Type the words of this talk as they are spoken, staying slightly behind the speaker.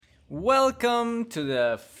Welcome to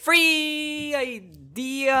the Free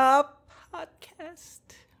Idea Podcast.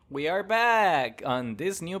 We are back on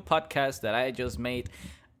this new podcast that I just made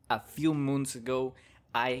a few months ago.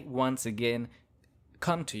 I once again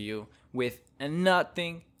come to you with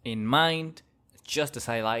nothing in mind, just as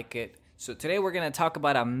I like it. So today we're going to talk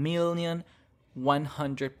about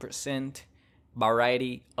 1,100%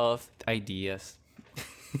 variety of ideas.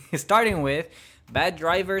 Starting with bad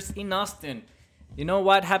drivers in Austin. You know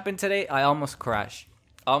what happened today? I almost crashed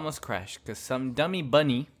because some dummy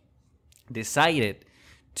bunny decided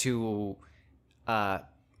to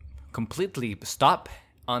completely stop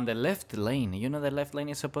on the left lane. You know the left lane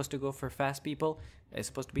is supposed to go for fast people. It's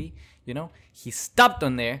supposed to be, He stopped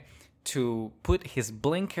on there to put his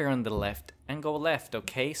blinker on the left and go left,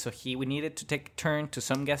 okay? So we needed to take a turn to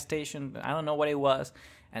some gas station. I don't know what it was.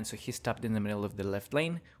 And so he stopped in the middle of the left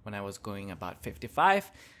lane when I was going about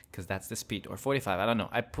 55. Because that's the speed, or 45, I don't know.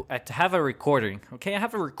 I have a recording, okay? I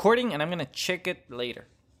have a recording, and I'm going to check it later.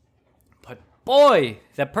 But boy,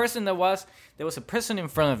 there was a person in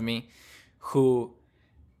front of me who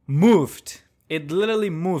moved. It literally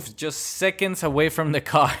moved just seconds away from the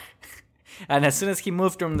car. And as soon as he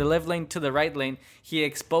moved from the left lane to the right lane, he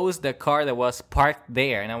exposed the car that was parked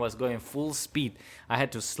there, and I was going full speed. I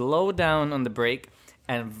had to slow down on the brake.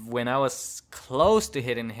 And when I was close to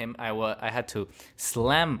hitting him, I had to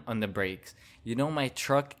slam on the brakes. You know my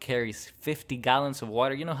truck carries 50 gallons of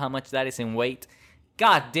water. You know how much that is in weight?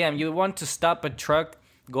 God damn, you want to stop a truck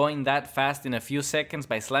going that fast in a few seconds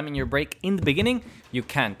by slamming your brake in the beginning? You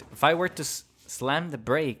can't. If I were to slam the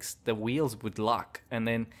brakes, the wheels would lock. And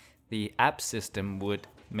then the app system would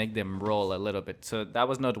make them roll a little bit. So that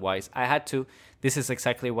was not wise. This is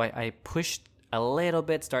exactly why I pushed a little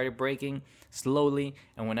bit, started braking slowly,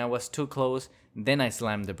 and when I was too close, then I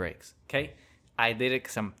slammed the brakes, okay? I did it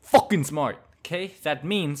because I'm fucking smart, okay? That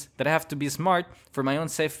means that I have to be smart for my own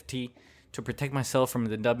safety to protect myself from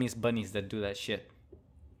the dummies bunnies that do that shit.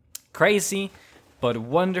 Crazy, but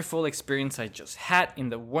wonderful experience I just had in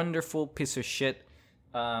the wonderful piece of shit.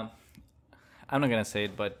 I'm not gonna say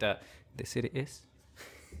it, but the city is.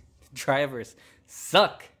 Drivers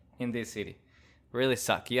suck in this city. Really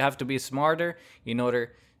suck. You have to be smarter in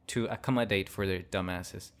order to accommodate for their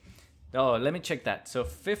dumbasses. Oh, let me check that. So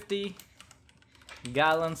 50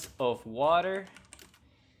 gallons of water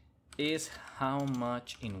is how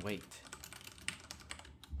much in weight?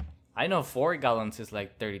 I know 4 gallons is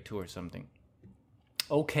like 32 or something.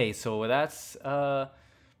 Okay, so that's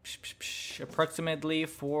approximately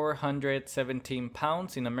 417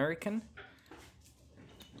 pounds in American.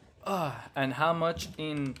 And how much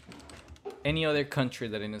in any other country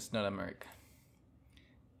that is not America?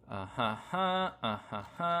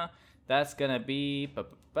 That's gonna be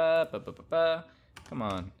come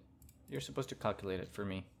on, you're supposed to calculate it for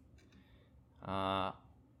me.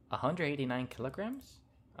 189 kilograms.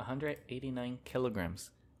 189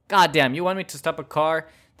 kilograms. God damn, you want me to stop a car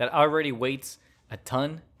that already weighs a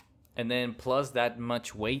ton, and then plus that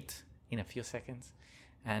much weight in a few seconds?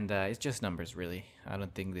 And it's just numbers, really. I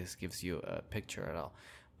don't think this gives you a picture at all.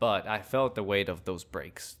 But I felt the weight of those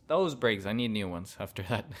brakes. I need new ones after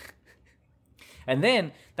that. And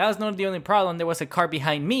then, that was not the only problem. There was a car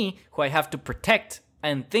behind me who I have to protect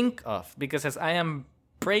and think of. Because as I am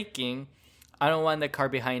braking, I don't want the car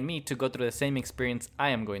behind me to go through the same experience I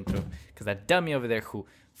am going through. Because that dummy over there who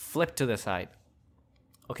flipped to the side.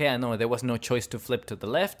 Okay, I know there was no choice to flip to the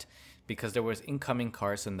left because there was incoming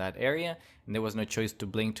cars in that area. And there was no choice to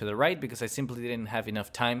blink to the right because I simply didn't have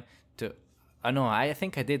enough time to... I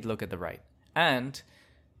think I did look at the right. And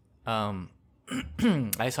I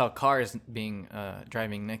saw cars being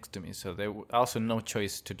driving next to me, so there was also no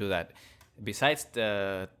choice to do that. Besides,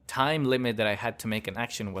 the time limit that I had to make an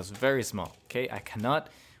action was very small, okay? I cannot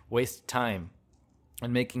waste time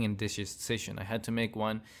on making a decision. I had to make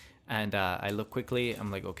one, and I looked quickly.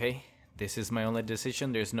 I'm like, okay, this is my only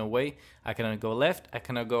decision. There's no way. I cannot go left. I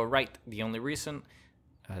cannot go right. The only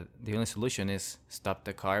solution is stop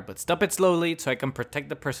the car, but stop it slowly so I can protect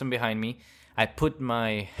the person behind me. I put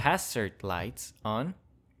my hazard lights on,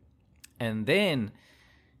 and then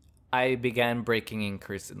I began braking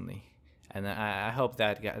increasingly. And I hope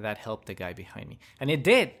that helped the guy behind me. And it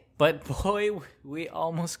did, but boy, we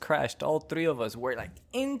almost crashed. All three of us were like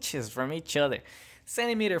inches from each other.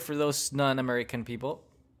 Centimeter for those non-American people.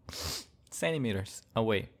 Centimeters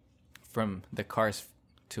away from the cars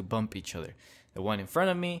to bump each other. The one in front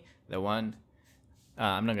of me, the one...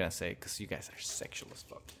 I'm not going to say it because you guys are sexual as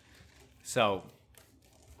fuck. So,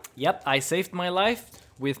 yep, I saved my life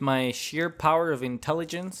with my sheer power of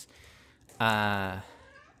intelligence.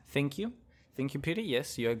 Thank you. Thank you, Peter.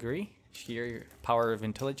 Yes, you agree. Sheer power of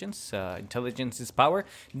intelligence. Intelligence is power.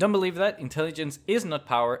 Don't believe that. Intelligence is not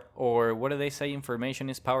power. Or what do they say? Information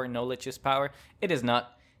is power. Knowledge is power. It is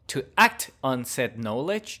not. To act on said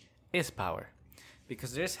knowledge is power.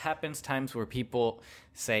 Because there's happens times where people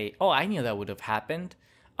say, oh, I knew that would have happened.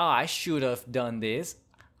 Oh, I should have done this.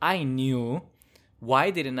 I knew. Why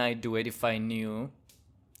didn't I do it if I knew?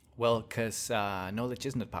 Well, because knowledge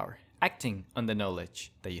is not power. Acting on the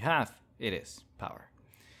knowledge that you have, it is power.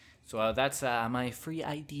 So that's my free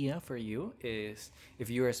idea for you is if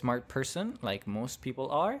you're a smart person, like most people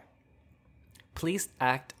are, please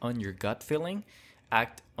act on your gut feeling.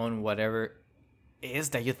 Act on whatever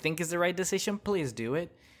is that you think is the right decision. Please do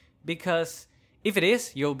it. Because if it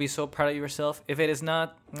is, you'll be so proud of yourself. If it is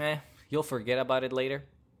not, you'll forget about it later.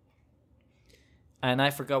 And I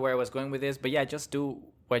forgot where I was going with this. But yeah, just do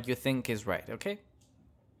what you think is right, okay?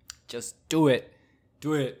 Just do it.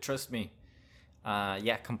 Do it. Trust me.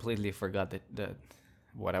 Completely forgot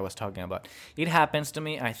what I was talking about. It happens to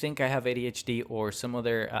me. I think I have ADHD or some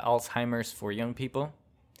other Alzheimer's for young people.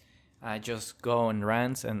 I just go on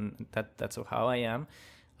rants, and that's how I am.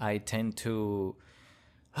 I tend to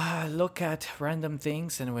look at random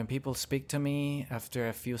things, and when people speak to me, after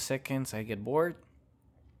a few seconds, I get bored,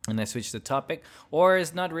 and I switch the topic. Or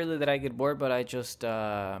it's not really that I get bored, but I just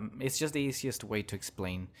it's just the easiest way to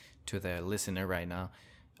explain to the listener right now.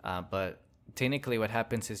 But technically, what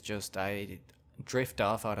happens is just I drift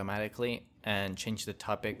off automatically and change the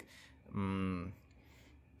topic.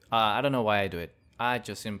 I don't know why I do it. I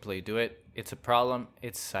just simply do it. It's a problem.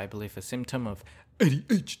 It's, I believe, a symptom of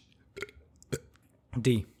ADHD.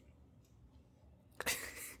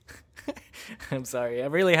 I'm sorry.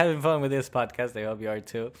 I'm really having fun with this podcast. I hope you are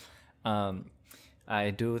too.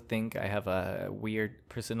 I do think I have a weird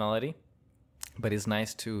personality, but it's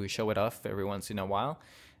nice to show it off every once in a while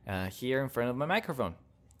here in front of my microphone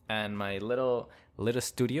and my little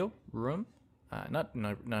studio room. Not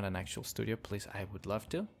an actual studio, please. I would love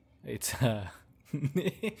to. It's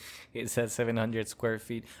it's at 700 square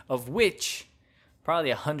feet, of which probably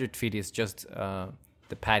 100 feet is just the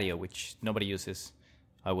patio, which nobody uses.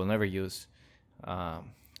 I will never use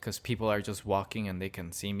because people are just walking and they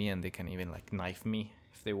can see me and they can even like knife me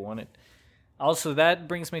if they want it. Also, that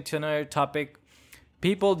brings me to another topic.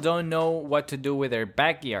 People don't know what to do with their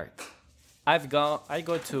backyard. I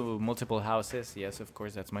go to multiple houses. Yes, of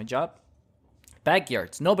course, that's my job.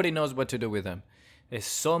 Backyards. Nobody knows what to do with them. There's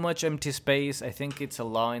so much empty space. I think it's a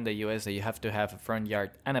law in the US that you have to have a front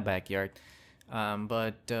yard and a backyard.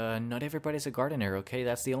 But not everybody's a gardener, okay?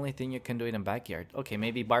 That's the only thing you can do in a backyard. Okay,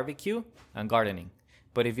 maybe barbecue and gardening.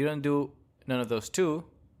 But if you don't do none of those two,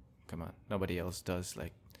 come on, nobody else does.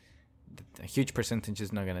 Like, a huge percentage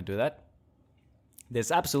is not going to do that.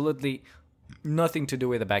 There's absolutely nothing to do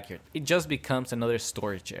with the backyard. It just becomes another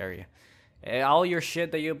storage area. All your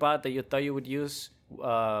shit that you bought that you thought you would use,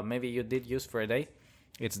 maybe you did use for a day,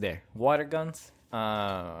 it's there. Water guns,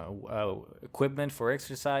 equipment for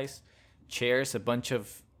exercise, chairs, a bunch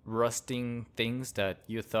of rusting things that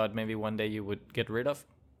you thought maybe one day you would get rid of.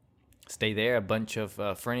 Stay there. A bunch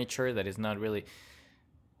of furniture that is not really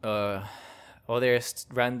other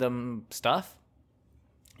random stuff.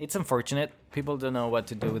 It's unfortunate. People don't know what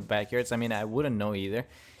to do with backyards. I mean, I wouldn't know either.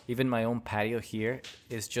 Even my own patio here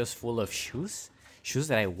is just full of shoes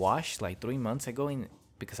that I washed like 3 months ago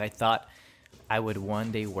because I thought I would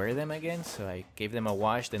one day wear them again. So I gave them a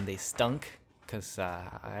wash. Then they stunk because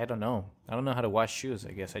I don't know. I don't know how to wash shoes.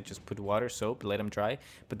 I guess I just put water, soap, let them dry.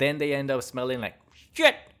 But then they end up smelling like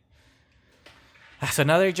shit. So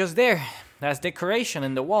now they're just there. That's decoration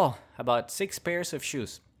in the wall. About 6 pairs of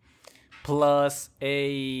shoes. Plus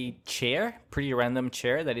a chair, pretty random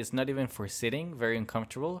chair that is not even for sitting. Very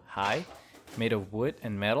uncomfortable, high, made of wood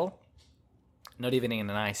and metal. Not even in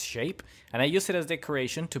a nice shape. And I use it as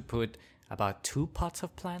decoration to put about 2 pots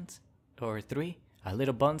of plants or 3. A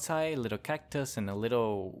little bonsai, a little cactus, and a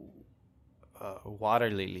little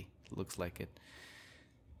water lily. Looks like it.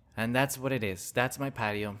 And that's what it is. That's my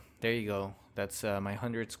patio. There you go. That's my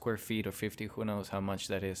 100 square feet or 50. Who knows how much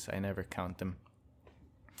that is. I never count them.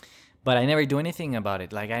 But I never do anything about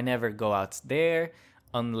it. Like, I never go out there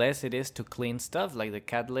unless it is to clean stuff like the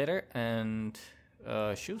cat litter and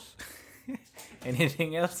shoes.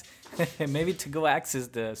 Anything else? Maybe to go access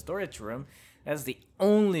the storage room. That's the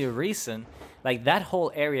only reason. Like, that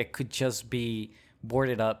whole area could just be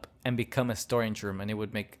boarded up and become a storage room, and it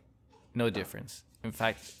would make no difference. In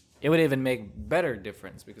fact, it would even make better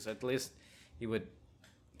difference because at least it would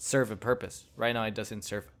serve a purpose. Right now, it doesn't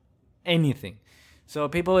serve anything. So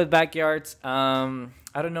people with backyards, I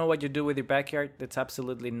don't know what you do with your backyard. There's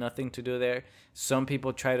absolutely nothing to do there. Some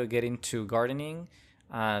people try to get into gardening.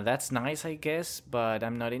 That's nice, I guess, but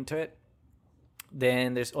I'm not into it.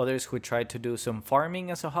 Then there's others who try to do some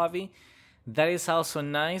farming as a hobby. That is also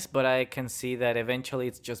nice, but I can see that eventually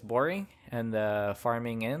it's just boring and the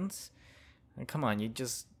farming ends. And come on,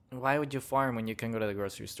 why would you farm when you can go to the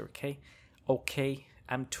grocery store? Okay,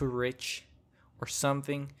 I'm too rich or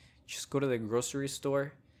something. Just go to the grocery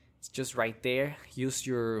store. It's just right there. Use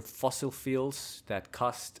your fossil fuels that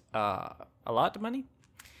cost a lot of money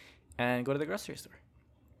and go to the grocery store.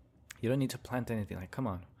 You don't need to plant anything. Like, come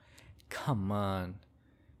on.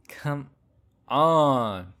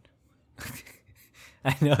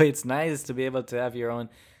 I know it's nice to be able to have your own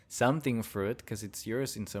something fruit because it's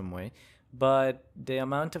yours in some way. But the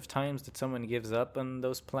amount of times that someone gives up on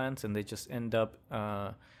those plants and they just end up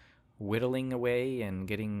whittling away and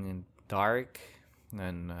getting dark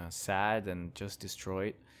and sad and just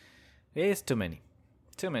destroyed, it's too many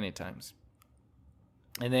times.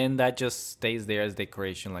 And then that just stays there as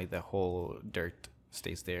decoration, like the whole dirt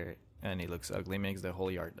stays there and it looks ugly, makes the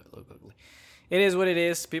whole yard look ugly. It is what it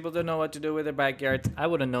is. People don't know what to do with their backyards. I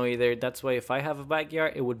wouldn't know either. That's why if I have a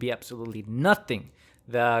backyard, it would be absolutely nothing.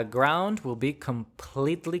 The ground will be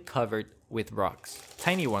completely covered with rocks.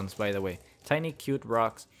 Tiny ones, by the way. Tiny, cute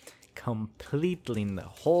rocks. Completely in the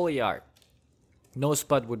whole yard. No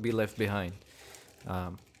spot would be left behind.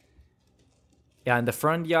 In the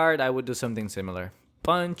front yard, I would do something similar.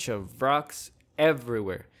 Bunch of rocks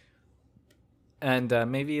everywhere. And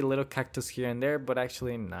maybe a little cactus here and there, but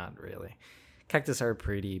actually not really. Cactus are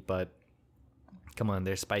pretty, but come on,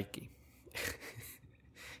 they're spiky.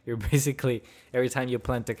 You're basically, every time you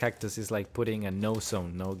plant a cactus, is like putting a no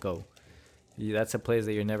zone, no go. That's a place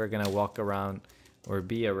that you're never going to walk around or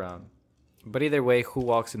be around. But either way, who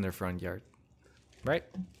walks in their front yard? Right?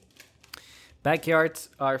 Backyards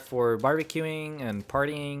are for barbecuing and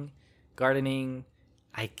partying, gardening,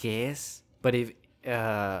 I guess. But if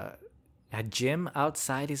a gym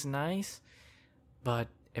outside is nice, but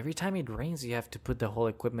every time it rains, you have to put the whole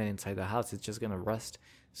equipment inside the house. It's just going to rust.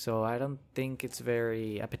 So I don't think it's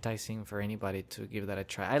very appetizing for anybody to give that a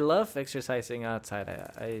try. I love exercising outside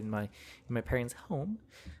in my parents' home.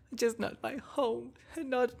 Just not my home.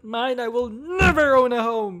 Not mine. I will never own a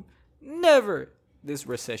home. Never. This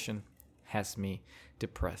recession has me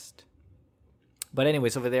depressed. But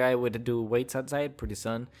anyways, over there I would do weights outside. Pretty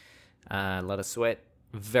sun. A lot of sweat.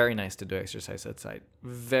 Very nice to do exercise outside.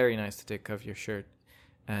 Very nice to take off your shirt.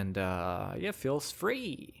 And feels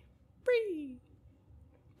free.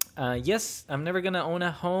 Yes, I'm never going to own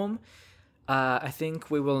a home. I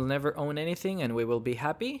think we will never own anything and we will be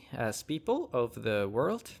happy as people of the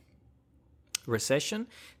world. Recession.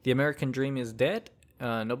 The American dream is dead.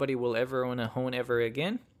 Nobody will ever own a home ever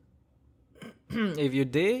again. If you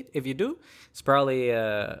do, it's probably,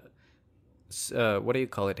 what do you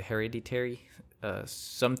call it? Hereditary.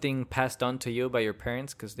 Something passed on to you by your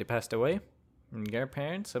parents because they passed away. Your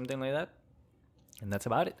parents, something like that. And that's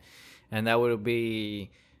about it. And that would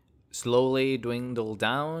be slowly dwindle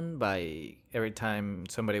down by every time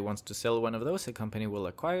somebody wants to sell one of those, a company will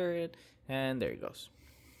acquire it, and there it goes.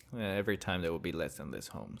 Every time there will be less and less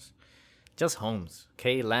homes. Just homes.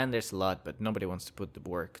 Okay, land there's a lot, but nobody wants to put the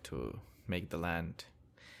work to make the land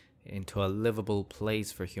into a livable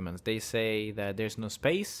place for humans. They say that there's no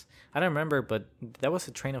space. I don't remember, but that was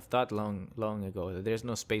a train of thought long ago. That there's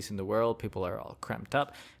no space in the world. People are all cramped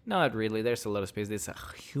up. Not really. There's a lot of space. There's a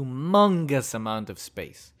humongous amount of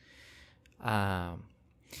space.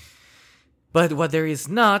 But what there is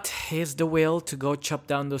not is the will to go chop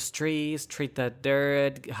down those trees, treat that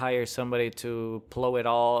dirt, hire somebody to plow it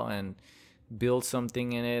all and build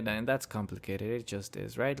something in it. And that's complicated. It just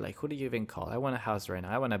is, right? Like, who do you even call? I want a house right now.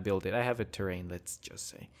 I want to build it. I have a terrain, let's just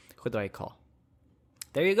say. Who do I call?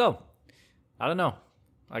 There you go. I don't know.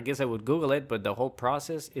 I guess I would Google it, but the whole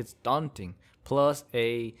process, it's daunting. Plus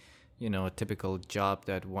a typical job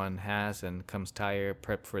that one has and comes tired,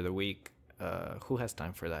 prep for the week. Who has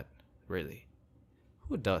time for that, really?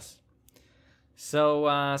 Who does? So,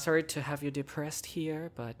 sorry to have you depressed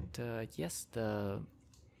here, but yes, the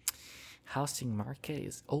housing market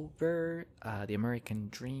is over. The American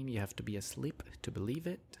dream, you have to be asleep to believe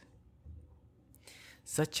it.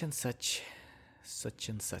 Such and such.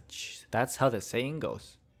 That's how the saying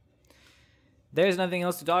goes. There's nothing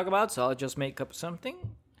else to talk about, so I'll just make up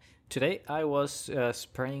something. Today, I was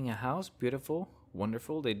spraying a house. Beautiful.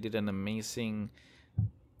 Wonderful. They did an amazing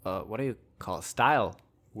style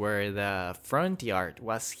where the front yard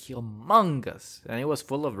was humongous and it was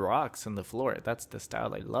full of rocks on the floor. That's the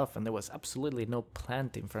style I love. And there was absolutely no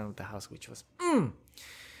plant in front of the house, which was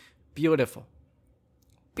beautiful.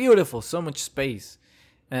 So much space.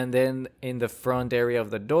 And then in the front area of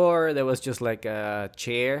the door, there was just like a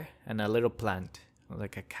chair and a little plant,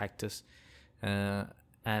 like a cactus.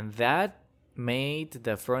 And that made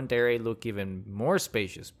the front area look even more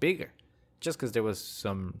spacious, bigger, just because there was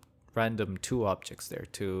some random two objects there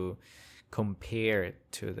to compare it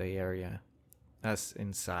to the area as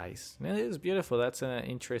in size. And it was beautiful. That's an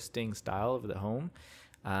interesting style of the home.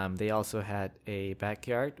 They also had a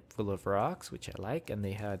backyard full of rocks, which I like, and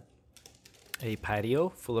they had a patio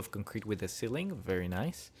full of concrete with a ceiling, very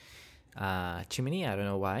nice. Chimney, I don't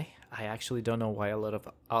know why. I actually don't know why a lot of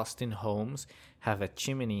Austin homes have a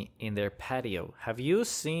chimney in their patio. Have you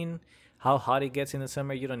seen how hot it gets in the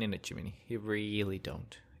summer? You don't need a chimney. You really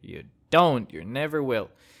don't. You don't. You never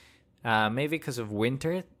will. Maybe because of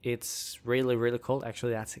winter, it's really, really cold.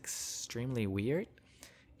 Actually, that's extremely weird.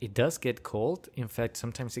 It does get cold. In fact,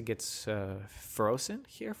 sometimes it gets frozen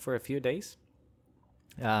here for a few days.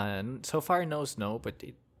 So far, no snow, but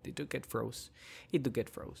it do get froze. It do get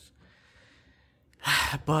froze.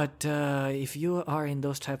 But if you are in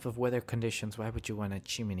those type of weather conditions, why would you want a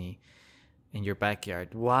chimney in your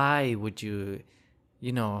backyard? Why would you,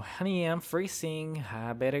 honey, I'm freezing.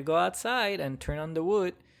 I better go outside and turn on the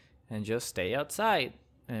wood and just stay outside.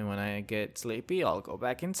 And when I get sleepy, I'll go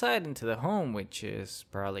back inside into the home, which is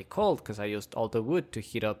probably cold because I used all the wood to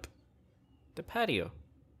heat up the patio,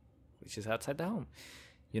 which is outside the home.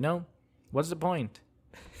 What's the point?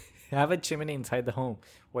 Have a chimney inside the home.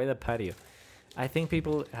 Why the patio? I think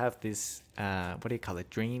people have this,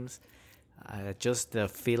 dreams. Just the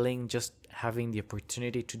feeling, just having the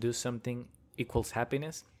opportunity to do something equals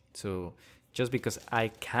happiness. So just because I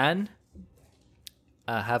can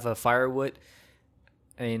have a firewood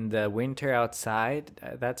in the winter outside,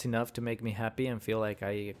 that's enough to make me happy and feel like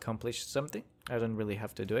I accomplished something. I don't really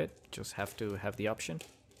have to do it, just have to have the option.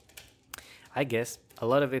 I guess a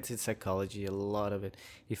lot of it is psychology, a lot of it.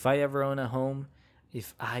 If I ever own a home,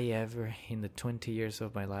 if I ever, in the 20 years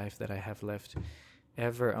of my life that I have left,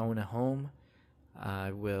 ever own a home,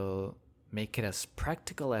 I will make it as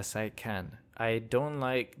practical as I can. I don't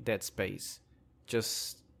like Dead Space.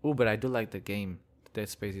 But I do like the game. Dead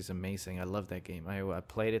Space is amazing. I love that game. I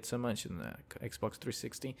played it so much in the Xbox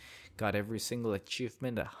 360. Got every single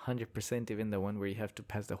achievement, 100%, even the one where you have to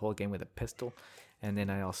pass the whole game with a pistol. And then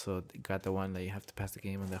I also got the one that you have to pass the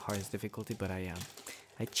game on the hardest difficulty. But I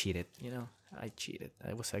cheated, I cheated.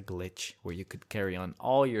 It was a glitch where you could carry on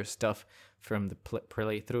all your stuff from the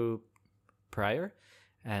playthrough prior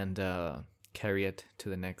and carry it to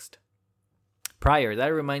the next. Pryor, that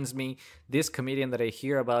reminds me, this comedian that I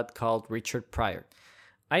hear about called Richard Pryor.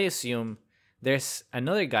 I assume there's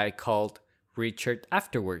another guy called Richard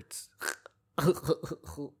afterwards.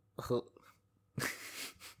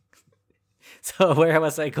 So where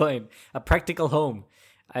was I going? A practical home.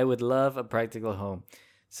 I would love a practical home.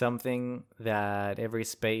 Something that every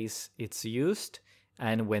space it's used,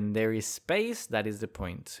 and when there is space, that is the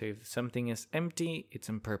point. So if something is empty, it's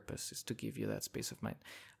on purpose. It's to give you that space of mind.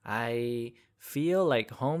 I feel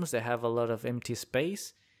like homes that have a lot of empty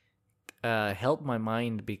space help my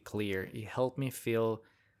mind be clear. It helped me feel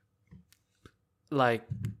like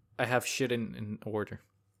I have shit in order.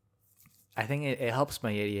 I think it helps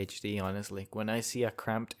my ADHD, honestly. When I see a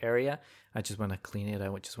cramped area, I just want to clean it. I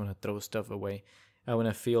just want to throw stuff away. I want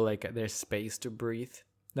to feel like there's space to breathe.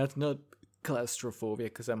 That's not claustrophobia,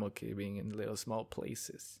 because I'm okay being in little small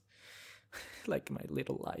places. Like my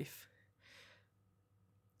little life.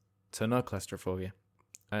 So not claustrophobia.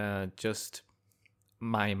 It's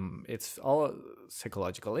all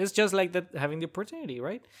psychological. It's just like that, having the opportunity,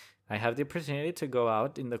 right? I have the opportunity to go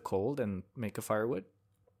out in the cold and make a firewood.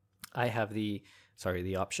 I have the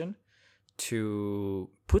option to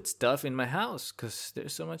put stuff in my house because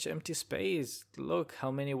there's so much empty space. Look how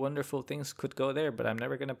many wonderful things could go there, but I'm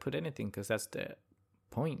never going to put anything because that's the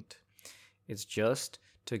point. It's just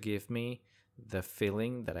to give me the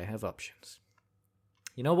feeling that I have options.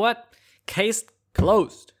 You know what? Case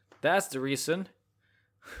closed. That's the reason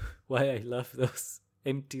why I love those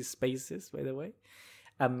empty spaces, by the way.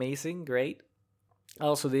 Amazing, great.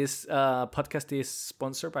 Also, this podcast is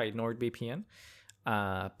sponsored by NordVPN.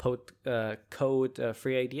 Code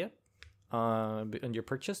free idea on your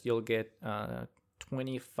purchase. You'll get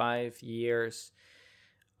 25 years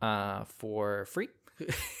for free.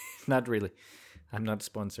 Not really. I'm not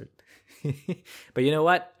sponsored. But you know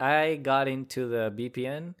what? I got into the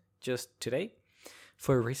VPN just today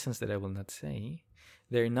for reasons that I will not say.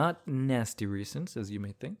 They're not nasty reasons, as you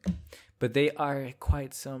may think, but they are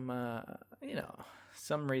quite some,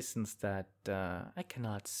 some reasons that I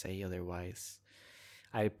cannot say otherwise.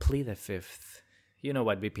 I plead the fifth. You know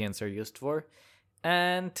what VPNs are used for.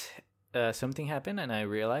 And something happened, and I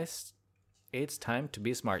realized it's time to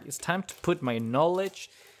be smart. It's time to put my knowledge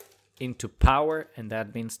into power, and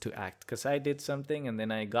that means to act. Because I did something, and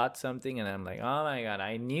then I got something, and I'm like, oh my god,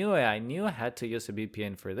 I knew it. I knew I had to use a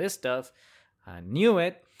VPN for this stuff. I knew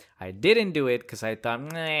it. I didn't do it because I thought,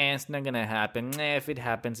 nah, it's not gonna happen. Nah, if it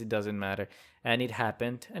happens, it doesn't matter. And it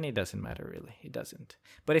happened, and it doesn't matter really. It doesn't.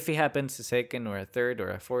 But if it happens a second or a third or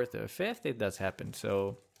a fourth or a fifth, it does happen.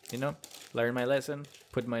 So, learn my lesson,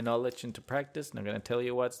 put my knowledge into practice. Not gonna tell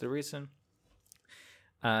you what's the reason.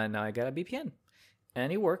 Now I got a VPN,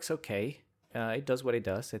 and it works okay. It does what it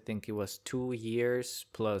does. I think it was 2 years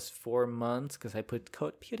plus 4 months because I put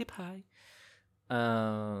code PewDiePie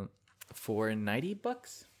for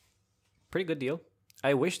 $90. Pretty good deal.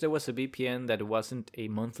 I wish there was a VPN that wasn't a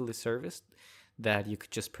monthly service that you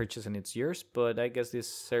could just purchase and it's yours, but I guess this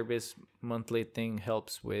service monthly thing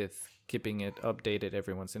helps with keeping it updated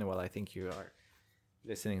every once in a while. I think you are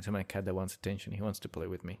listening to my cat that wants attention. He wants to play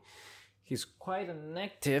with me. He's quite an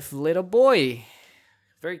active little boy.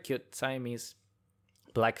 Very cute. Siamese.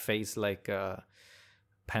 Black face like a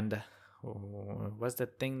panda. Or what's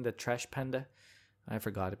that thing? The trash panda? I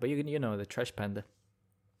forgot it. But you know, the trash panda.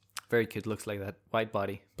 Very cute. Looks like that. White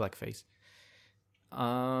body. Black face.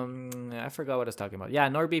 I forgot what I was talking about. Yeah,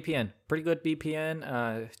 NordVPN. Pretty good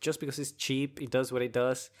VPN. Just because it's cheap, it does what it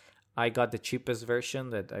does. I got the cheapest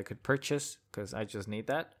version that I could purchase because I just need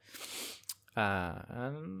that.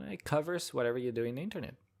 And it covers whatever you do in the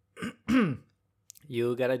internet.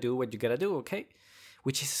 You gotta do what you gotta do, okay?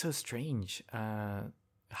 Which is so strange.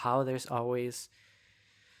 How there's always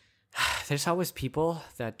people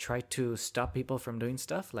that try to stop people from doing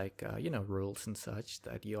stuff like rules and such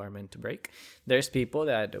that you are meant to break. There's people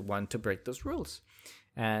that want to break those rules,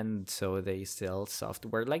 and so they sell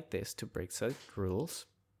software like this to break such rules.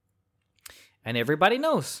 And everybody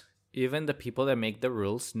knows. Even the people that make the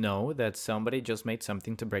rules know that somebody just made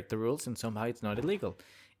something to break the rules and somehow it's not illegal.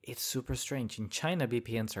 It's super strange. In China,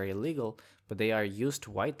 VPNs are illegal, but they are used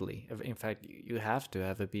widely. In fact, you have to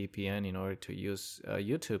have a VPN in order to use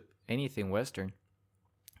YouTube, anything Western,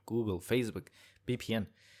 Google, Facebook, VPN.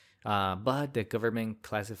 But the government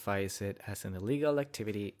classifies it as an illegal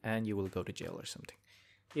activity and you will go to jail or something.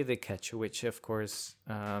 If they catch you, which of course,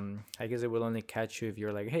 I guess it will only catch you if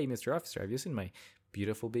you're like, hey, Mr. Officer, have you seen my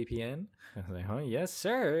beautiful VPN? I was like, oh, yes,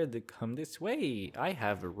 sir. Come this way. I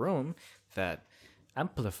have a room that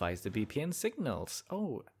amplifies the VPN signals.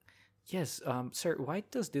 Oh, yes, sir, why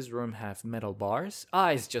does this room have metal bars?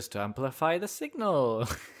 It's just to amplify the signal.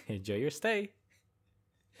 Enjoy your stay.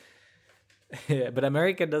 But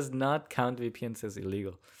America does not count VPNs as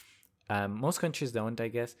illegal. Most countries don't, I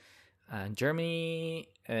guess. Germany,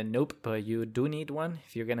 nope, but you do need one.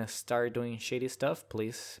 If you're gonna start doing shady stuff,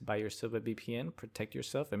 please buy yourself a VPN, protect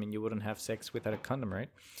yourself. I mean, you wouldn't have sex without a condom, right?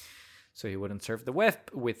 So you wouldn't surf the web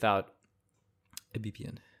without a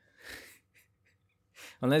VPN.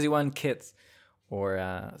 Unless you want kids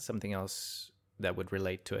or something else that would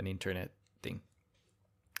relate to an internet thing.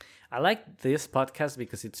 I like this podcast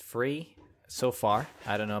because it's free so far.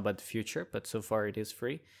 I don't know about the future, but so far it is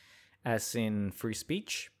free. As in free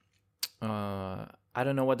speech. I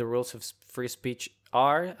don't know what the rules of free speech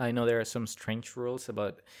are. I know there are some strange rules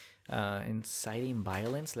about inciting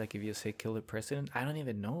violence, like if you say kill the president. I don't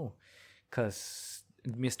even know, because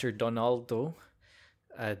Mr. Donaldo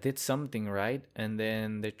did something, right? And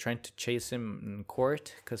then they're trying to chase him in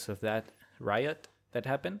court because of that riot that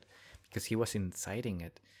happened, because he was inciting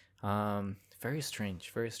it. Very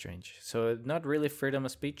strange, very strange. So not really freedom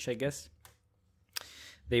of speech, I guess.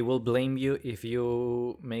 They will blame you if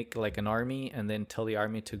you make like an army and then tell the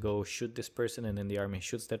army to go shoot this person, and then the army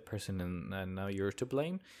shoots that person, and now you're to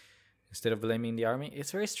blame instead of blaming the army.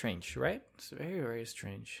 It's very strange, right? It's very, very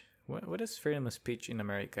strange. What is freedom of speech in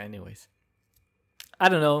America anyways? I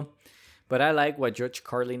don't know, but I like what George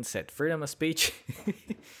Carlin said. Freedom of speech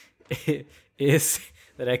is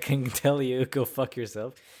that I can tell you, go fuck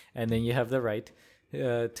yourself, and then you have the right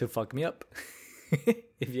to fuck me up.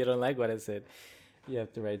 If you don't like what I said, you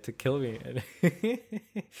have the right to kill me.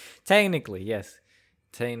 Technically, yes.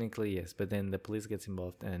 But then the police gets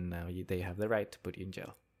involved, and now they have the right to put you in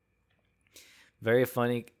jail. Very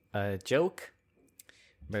funny joke.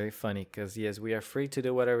 Very funny, because yes, we are free to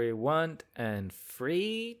do whatever we want, and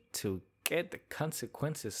free to get the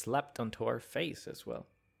consequences slapped onto our face as well.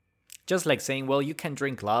 Just like saying, well, you can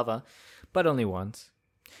drink lava, but only once.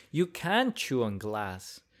 You can chew on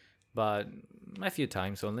glass, but a few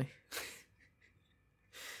times only.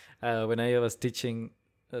 When I was teaching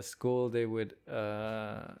at school, they would.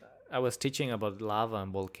 I was teaching about lava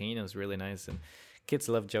and volcanoes, really nice, and kids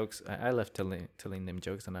love jokes. I love telling them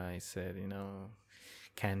jokes, and I said,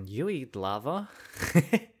 can you eat lava?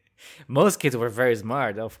 Most kids were very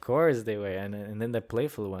smart. Of course they were. And then the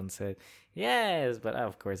playful one said, yes. But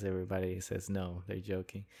of course everybody says no. They're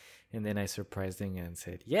joking. And then I surprised them and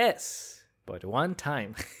said, yes. But one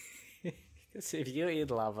time. Because if you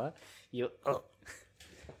eat lava, you... Oh.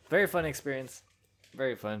 Very fun experience.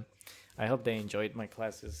 Very fun. I hope they enjoyed my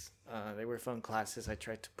classes. They were fun classes. I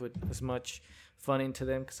tried to put as much fun into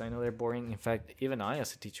them because I know they're boring. In fact, even I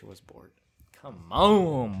as a teacher was bored. Come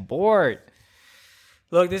on, bored.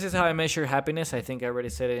 Look, this is how I measure happiness. I think I already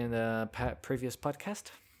said it in the previous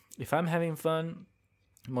podcast. If I'm having fun,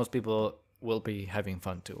 most people will be having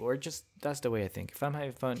fun too. Or just, that's the way I think. If I'm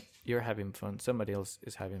having fun, you're having fun. Somebody else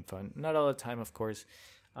is having fun. Not all the time, of course.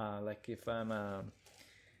 Like if I'm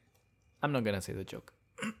not going to say the joke.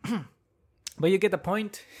 But you get the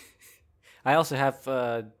point. I also have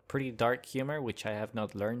pretty dark humor, which I have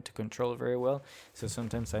not learned to control very well. So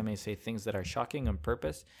sometimes I may say things that are shocking on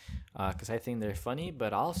purpose because I think they're funny,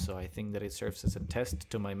 but also I think that it serves as a test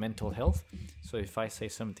to my mental health. So if I say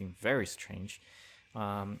something very strange,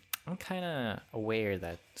 I'm kind of aware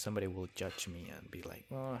that somebody will judge me and be like,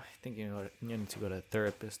 well, I think you need to go to a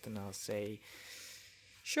therapist. And I'll say,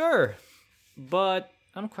 sure, but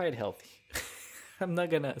I'm quite healthy. I'm not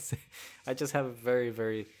going to say. I just have a very,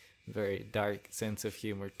 very, very dark sense of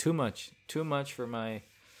humor. Too much for my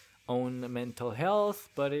own mental health,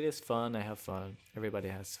 but it is fun. I have fun. Everybody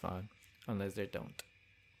has fun, unless they don't.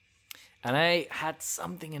 And I had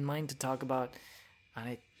something in mind to talk about,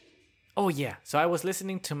 and so I was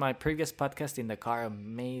listening to my previous podcast in the car.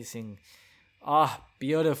 Amazing.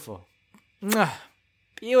 Beautiful.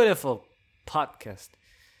 Beautiful podcast.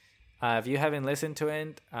 If you haven't listened to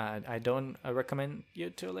it, I don't recommend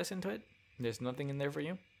you to listen to it. There's nothing in there for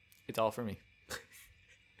you. It's all for me.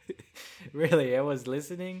 Really, I was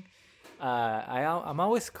listening. I'm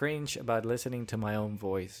always cringe about listening to my own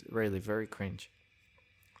voice. Really, very cringe.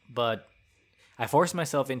 But I forced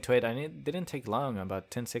myself into it, and it didn't take long. About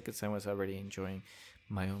 10 seconds, I was already enjoying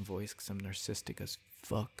my own voice because I'm narcissistic as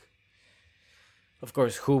fuck. Of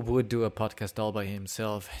course, who would do a podcast all by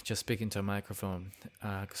himself, just speaking to a microphone?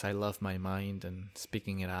 Because I love my mind and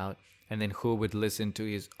speaking it out. And then who would listen to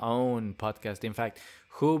his own podcast? In fact,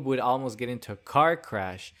 who would almost get into a car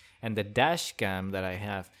crash and the dash cam that I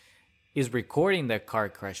have is recording that car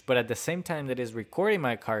crash. But at the same time that is recording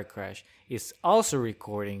my car crash, is also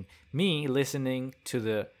recording me listening to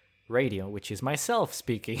the radio, which is myself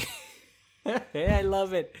speaking. I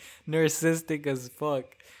love it. Narcissistic as fuck.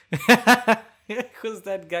 Who's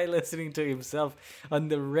that guy listening to himself on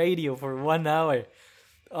the radio for 1 hour?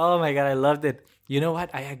 Oh my God, I loved it. You know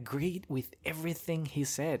what? I agreed with everything he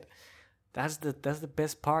said. That's the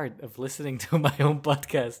best part of listening to my own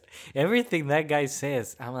podcast. Everything that guy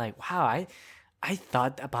says, I'm like, wow, I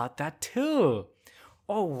thought about that too.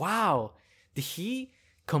 Oh, wow. Did he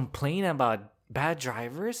complain about bad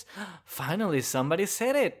drivers? Finally, somebody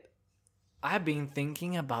said it. I've been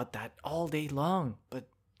thinking about that all day long, but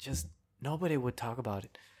just nobody would talk about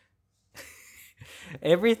it.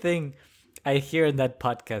 Everything I hear in that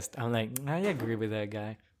podcast, I'm like, I agree with that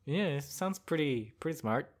guy. Yeah, it sounds pretty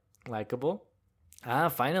smart, likable.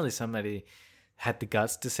 Finally somebody had the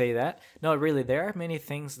guts to say that. No, really, there are many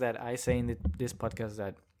things that I say in this podcast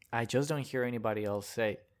that I just don't hear anybody else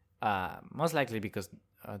say. Most likely because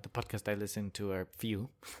the podcast I listen to are few.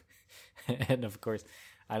 And of course,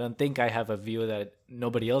 I don't think I have a view that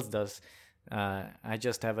nobody else does. I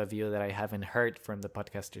just have a view that I haven't heard from the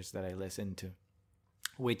podcasters that I listen to,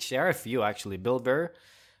 which there are a few actually. Bill Burr,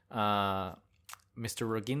 Mr.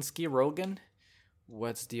 Rogan.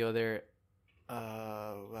 What's the other?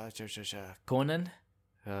 Conan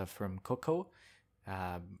from Coco,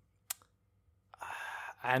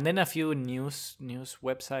 and then a few news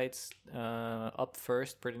websites up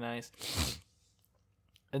first, pretty nice,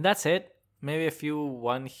 and that's it. Maybe a few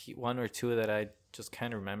one or two that I just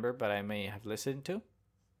can't remember, but I may have listened to.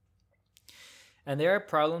 And there are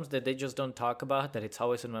problems that they just don't talk about, that it's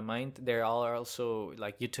always in my mind. There are also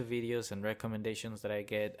like YouTube videos and recommendations that I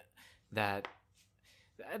get that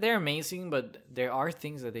they're amazing, but there are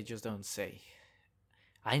things that they just don't say.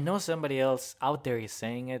 I know somebody else out there is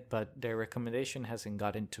saying it, but their recommendation hasn't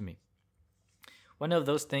gotten to me. One of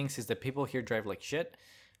those things is that people here drive like shit.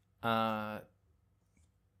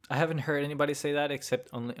 I haven't heard anybody say that except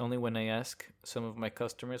only when I ask some of my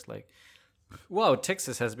customers, like, wow,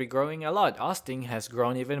 Texas has been growing a lot. Austin has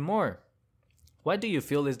grown even more. What do you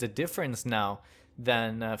feel is the difference now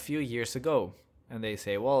than a few years ago? And they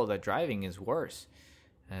say, well, the driving is worse.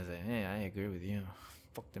 And I say, hey, I agree with you.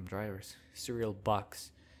 Fuck them drivers. Cereal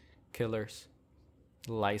box killers.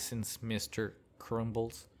 License Mr.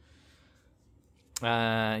 Crumbles.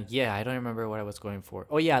 Yeah, I don't remember what I was going for.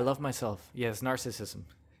 Oh yeah, I love myself. Yes, narcissism.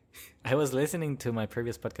 I was listening to my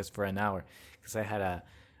previous podcast for an hour because I had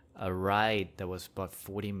a ride that was about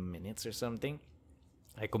 40 minutes or something.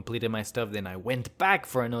 I completed my stuff, then I went back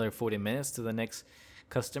for another 40 minutes to the next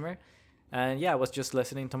customer. And yeah, I was just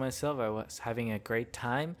listening to myself. I was having a great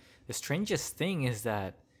time. The strangest thing is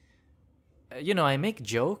that, I make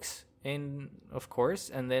jokes, and of course,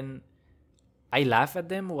 and then I laugh at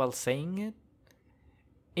them while saying it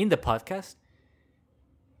in the podcast.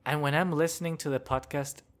 And when I'm listening to the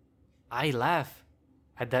podcast, I laugh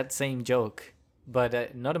at that same joke,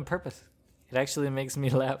 but not on purpose. It actually makes me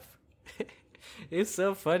laugh. It's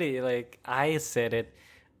so funny. Like, I said it.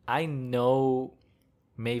 I know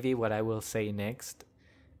maybe what I will say next,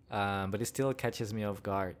 but it still catches me off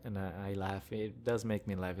guard, and I laugh. It does make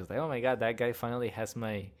me laugh. It's like, oh my god, that guy finally has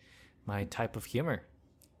my type of humor.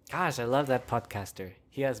 Gosh, I love that podcaster.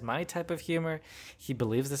 He has my type of humor. He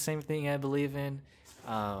believes the same thing I believe in.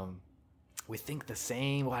 We think the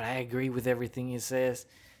same. What I agree with everything he says.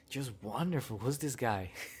 Just wonderful. Who's this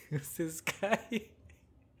guy? Who's this guy?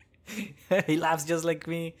 He laughs just like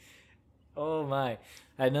me. Oh my.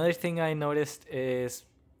 Another thing I noticed is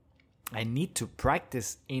I need to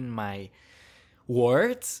practice in my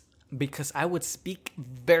words because I would speak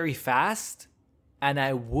very fast and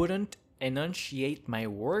I wouldn't enunciate my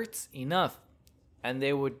words enough, and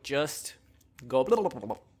they would just go blah, blah, blah,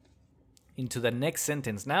 blah, into the next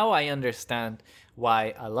sentence. Now I understand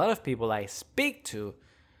why a lot of people I speak to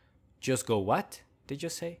just go, what did you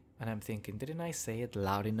say? And I'm thinking, didn't I say it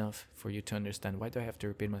loud enough for you to understand? Why do I have to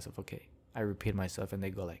repeat myself? Okay, I repeat myself and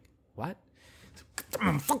they go like, what?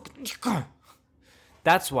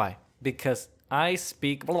 That's why, because I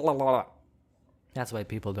speak blah, blah, blah. That's why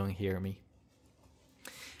people don't hear me.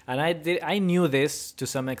 And I knew this to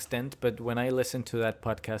some extent, but when I listened to that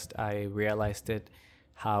podcast, I realized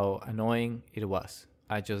how annoying it was.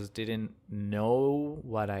 I just didn't know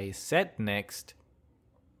what I said next.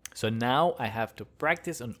 So now I have to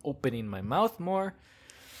practice on opening my mouth more,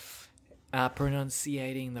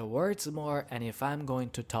 pronunciating the words more, and if I'm going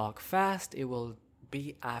to talk fast, it will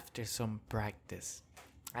be after some practice.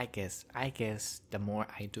 I guess the more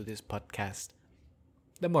I do this podcast,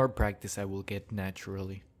 the more practice I will get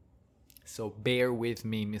naturally. So bear with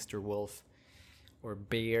me, Mr. Wolf, or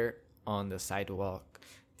bear on the sidewalk.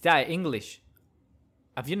 Yeah, English.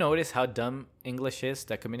 Have you noticed how dumb English is?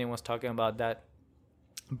 The comedian was talking about that.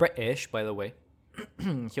 British, by the way.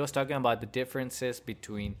 He was talking about the differences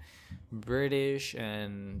between British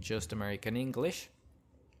and just American English,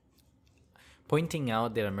 pointing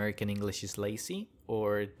out that American English is lazy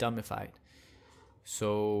or dumbified.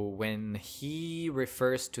 So when he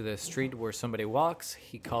refers to the street where somebody walks,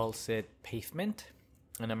 he calls it pavement,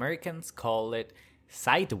 and Americans call it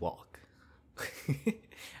sidewalk.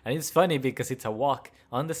 And it's funny because it's a walk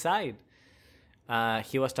on the side.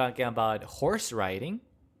 He was talking about horse riding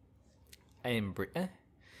in Britain,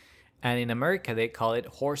 and in America they call it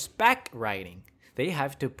horseback riding. They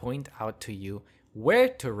have to point out to you where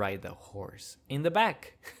to ride the horse, in the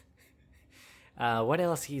back. What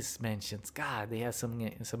else he mentions? God, they have so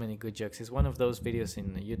many good jokes. It's one of those videos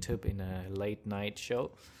in YouTube in a late night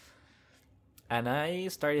show, and I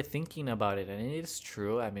started thinking about it, and it is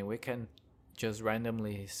true. I mean, we can just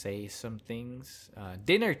randomly say some things.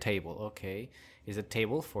 Dinner table, okay, is a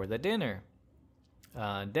table for the dinner.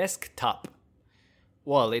 Desktop,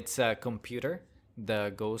 well, it's a computer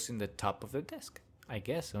that goes in the top of the desk, I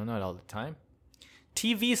guess. So not all the time.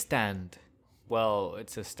 TV stand, well,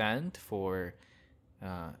 it's a stand for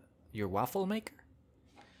your waffle maker.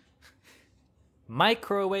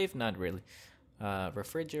 Microwave, not really.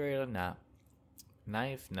 Refrigerator, nah.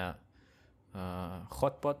 Knife, nah.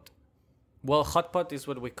 Hot pot. Well, hot pot is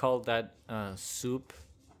what we call that soup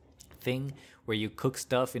thing where you cook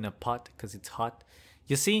stuff in a pot because it's hot.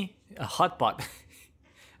 You see, a hot pot.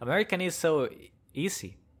 American is so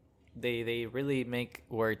easy. They really make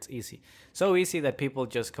words easy. So easy that people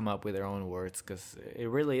just come up with their own words because it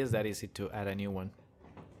really is that easy to add a new one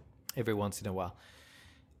every once in a while.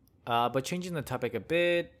 But changing the topic a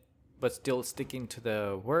bit, but still sticking to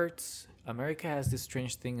the words. America has this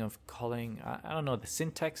strange thing of calling, I don't know, the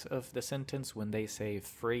syntax of the sentence when they say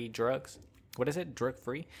free drugs. What is it? Drug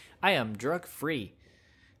free? I am drug free.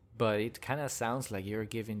 But it kind of sounds like you're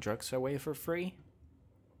giving drugs away for free.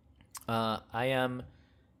 I am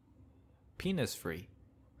penis free.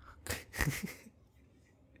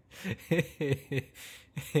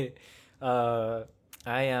 I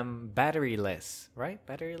am batteryless, right?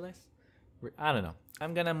 Batteryless? I don't know.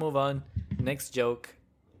 I'm gonna move on. Next joke.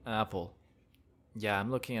 Apple. Yeah,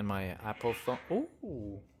 I'm looking at my Apple phone.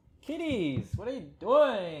 Ooh. Kitties, what are you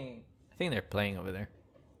doing? I think they're playing over there.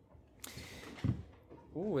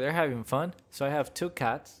 Ooh, they're having fun. So I have 2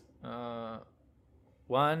 cats.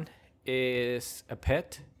 One is a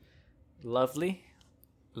pet. Lovely.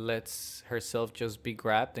 Lets herself just be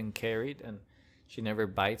grabbed and carried, and she never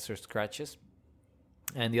bites or scratches.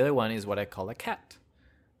 And the other one is what I call a cat.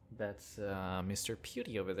 That's Mr.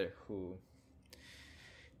 Pewty over there, who...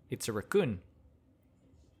 It's a raccoon.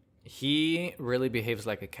 He really behaves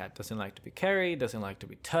like a cat. Doesn't like to be carried, doesn't like to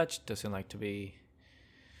be touched, doesn't like to be...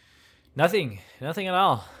 Nothing at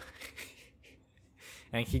all.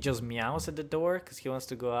 And he just meows at the door because he wants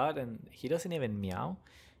to go out, and he doesn't even meow.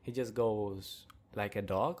 He just goes like a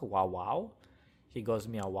dog, wow wow. He goes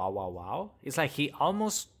meow wow wow wow. It's like he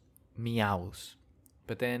almost meows,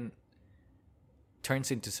 but then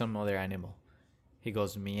turns into some other animal. He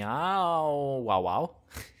goes meow wow wow,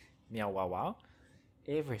 meow wow wow.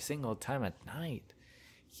 Every single time at night,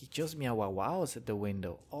 he just meow wow wows at the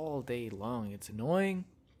window all day long. It's annoying.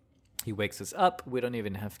 He wakes us up. We don't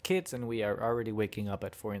even have kids, and we are already waking up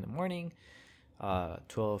at 4 a.m.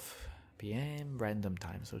 12 p.m. random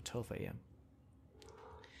time, so 12 a.m.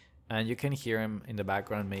 And you can hear him in the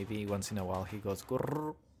background. Maybe once in a while he goes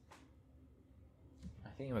grrr. I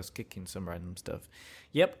think he was kicking some random stuff.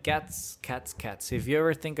 Yep, cats. If you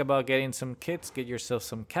ever think about getting some kids, get yourself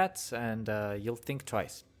some cats, and you'll think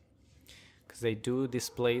twice, because they do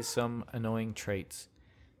display some annoying traits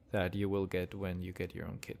that you will get when you get your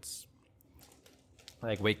own kids.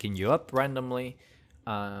 Like waking you up randomly,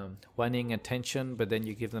 wanting attention, but then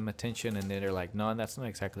you give them attention and then they're like, no, that's not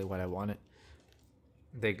exactly what I wanted.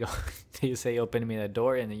 They go, you say, open me the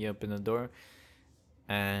door, and then you open the door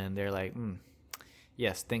and they're like,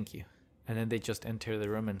 yes, thank you. And then they just enter the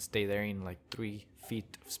room and stay there in like 3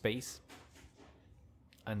 feet of space.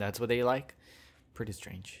 And that's what they like. Pretty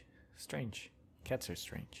strange. Cats are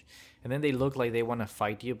strange. And then they look like they want to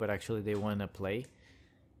fight you, but actually they want to play.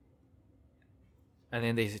 And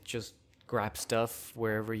then they just grab stuff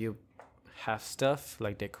wherever you have stuff,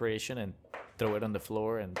 like decoration, and throw it on the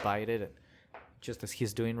floor and bite it, just as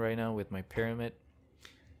he's doing right now with my pyramid.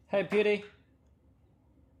 Hey, Beauty.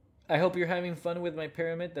 I hope you're having fun with my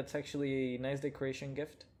pyramid. That's actually a nice decoration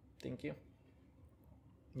gift. Thank you.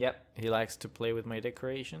 Yep, he likes to play with my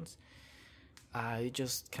decorations. You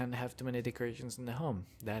just can't have too many decorations in the home.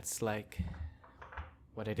 That's like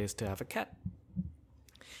what it is to have a cat.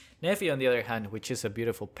 Nephew, on the other hand, which is a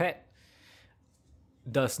beautiful pet,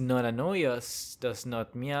 does not annoy us, does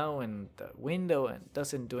not meow in the window, and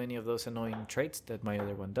doesn't do any of those annoying traits that my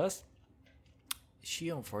other one does. She,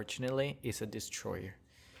 unfortunately, is a destroyer.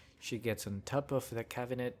 She gets on top of the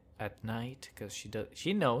cabinet at night because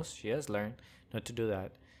she knows, she has learned not to do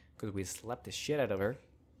that because we slapped the shit out of her.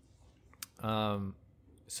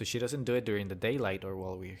 So she doesn't do it during the daylight or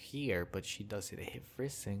while we're here, but she does it every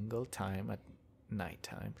single time at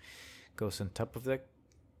nighttime. Goes on top of the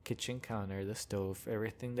kitchen counter, the stove,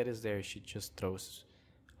 everything that is there, she just throws.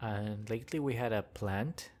 And lately we had a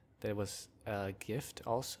plant that was a gift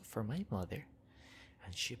also for my mother,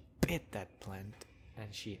 and she bit that plant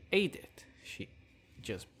and she ate it. She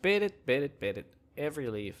just bit it, every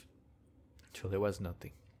leaf, till there was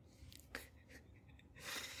nothing.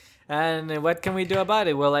 And what can we do about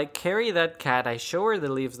it? Well, I carry that cat, I show her the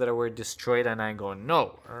leaves that were destroyed, and I go,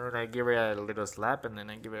 no. And I give her a little slap, and then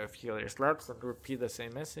I give her a few other slaps and repeat the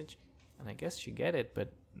same message. And I guess she get it,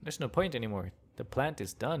 but there's no point anymore. The plant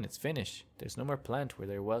is done. It's finished. There's no more plant where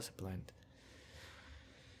there was a plant.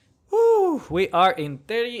 Woo! We are in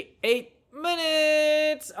 38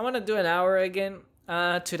 minutes. I want to do an hour again.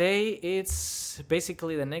 Today, it's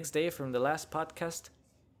basically the next day from the last podcast.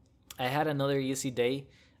 I had another easy day.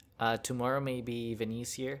 Tomorrow may be even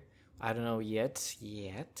easier. I don't know yet,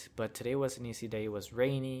 but today was an easy day. It was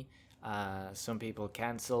rainy. Some people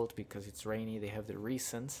canceled because it's rainy. They have their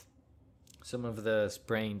reasons. Some of the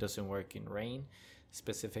spraying doesn't work in rain,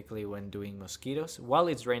 specifically when doing mosquitoes. While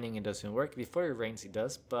it's raining, it doesn't work. Before it rains, it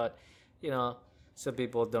does. But, some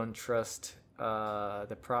people don't trust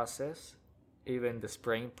the process, even the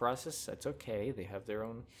spraying process. That's okay. They have their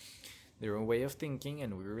own way of thinking,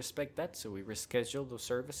 and we respect that, so we reschedule those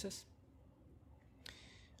services.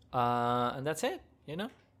 And that's it,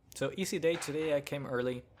 So easy day today. I came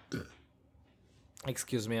early.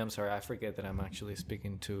 Excuse me, I'm sorry. I forget that I'm actually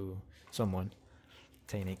speaking to someone,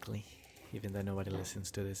 technically, even though nobody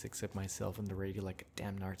listens to this except myself on the radio like a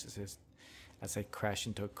damn narcissist. As I crash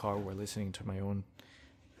into a car while listening to my own...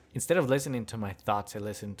 Instead of listening to my thoughts, I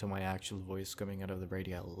listen to my actual voice coming out of the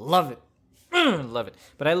radio. I love it. Love it.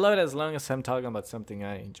 But I love it as long as I'm talking about something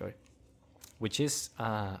I enjoy, which is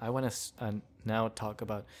I want to now talk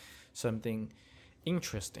about something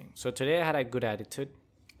interesting. So today I had a good attitude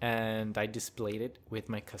and I displayed it with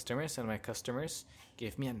my customers, and my customers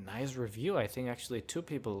gave me a nice review. I think actually 2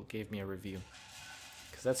 people gave me a review,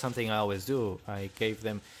 because that's something I always do. I gave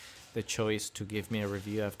them the choice to give me a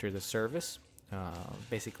review after the service.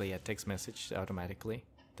 Basically a text message automatically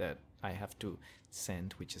that I have to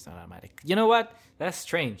send, which is not automatic. You know what? That's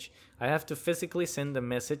strange. I have to physically send the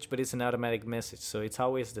message, but it's an automatic message. So it's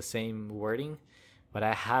always the same wording, but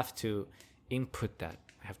I have to input that.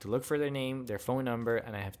 I have to look for their name, their phone number,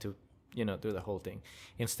 and I have to, do the whole thing.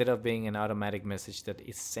 Instead of being an automatic message that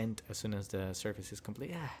is sent as soon as the service is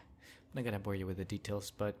complete. I'm not going to bore you with the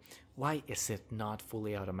details, but why is it not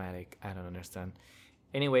fully automatic? I don't understand.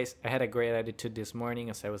 Anyways, I had a great attitude this morning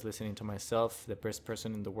as I was listening to myself, the best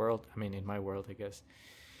person in the world. I mean, in my world, I guess.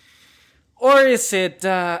 Or is it,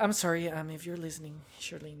 I'm sorry, if you're listening,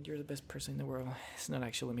 Charlene, you're the best person in the world. It's not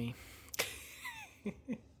actually me.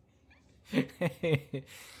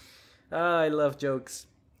 I love jokes.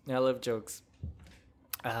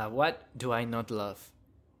 What do I not love?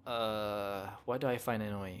 What do I find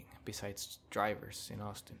annoying besides drivers in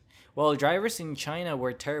Austin? Well, drivers in China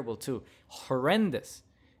were terrible too. Horrendous.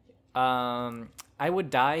 I would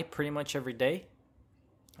die pretty much every day.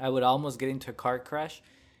 I would almost get into a car crash.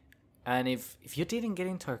 And if you didn't get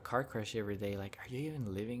into a car crash every day, like, are you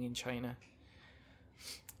even living in China?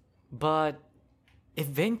 But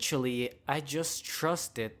eventually, I just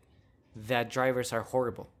trusted that drivers are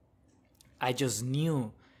horrible. I just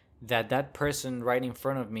knew that person right in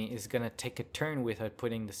front of me is going to take a turn without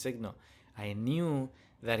putting the signal. I knew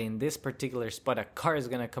that in this particular spot, a car is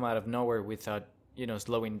going to come out of nowhere without,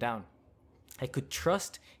 slowing down. I could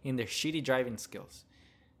trust in their shitty driving skills.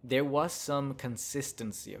 There was some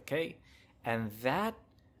consistency, okay? And that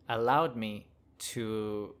allowed me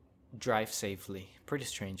to drive safely. Pretty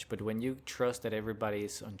strange, but when you trust that everybody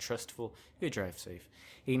is untrustful, you drive safe.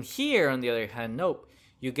 In here, on the other hand, nope.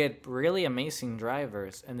 You get really amazing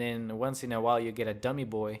drivers, and then once in a while you get a dummy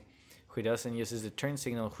boy who doesn't use the turn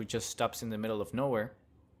signal, who just stops in the middle of nowhere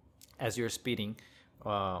as you're speeding.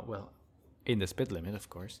 In the speed limit, of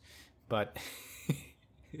course. But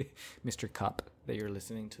Mr. Cop, that you're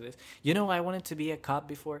listening to this. I wanted to be a cop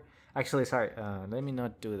before. Actually, sorry, let me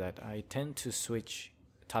not do that. I tend to switch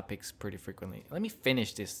topics pretty frequently. Let me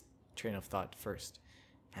finish this train of thought first,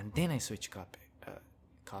 and then I switch copy.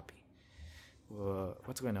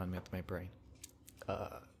 What's going on with my brain?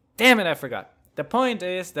 Damn it, I forgot. The point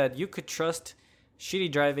is that you could trust shitty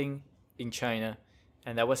driving in China,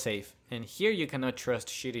 and that was safe. And here you cannot trust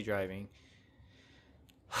shitty driving.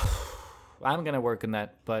 I'm going to work on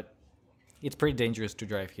that, but it's pretty dangerous to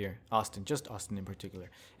drive here. Austin, just Austin in particular.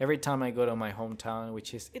 Every time I go to my hometown,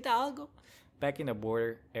 which is Hidalgo, back in the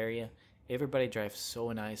border area, everybody drives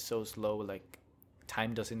so nice, so slow, like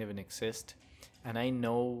time doesn't even exist. And I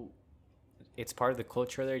know it's part of the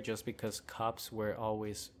culture there just because cops were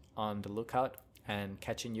always on the lookout and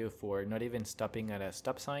catching you for not even stopping at a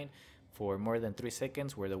stop sign for more than 3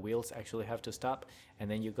 seconds where the wheels actually have to stop,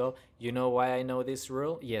 and then you go. You know why I know this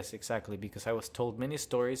rule? Yes, exactly, because I was told many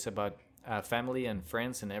stories about family and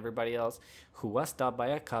friends and everybody else who was stopped by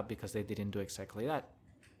a cop because they didn't do exactly that.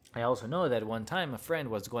 I also know that one time a friend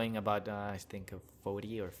was going about, I think,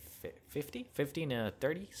 40 or 50 in a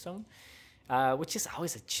 30 zone, which is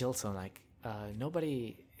always a chill zone. Like,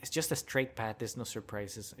 nobody, it's just a straight path. There's no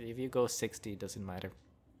surprises. If you go 60, it doesn't matter.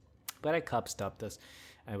 But a cop stopped us.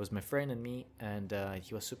 It was my friend and me, and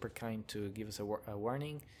he was super kind to give us a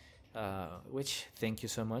warning, which, thank you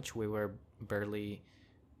so much. We were barely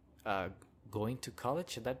going to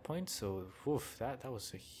college at that point, so that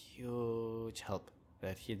was a huge help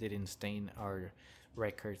that he didn't stain our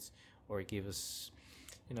records or give us,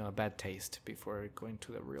 a bad taste before going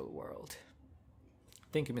to the real world.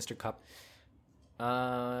 Thank you, Mr. Cop.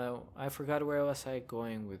 I forgot where was I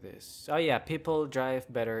going with this. Oh yeah, people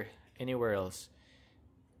drive better anywhere else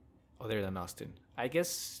other than Austin. I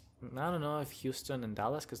guess, I don't know if Houston and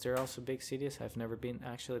Dallas, because they're also big cities. I've never been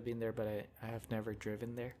there, but I have never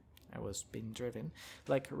driven there. I was being driven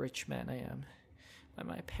like a rich man I am by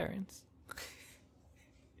my parents.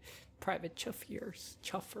 Private chopper.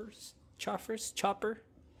 Chop.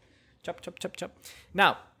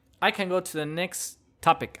 Now, I can go to the next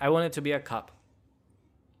topic. I wanted to be a cop.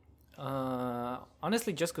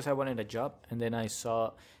 Honestly, just because I wanted a job, and then I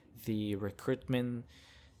saw the recruitment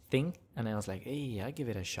thing, and I was like, hey, I give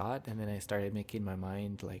it a shot. And then I started making my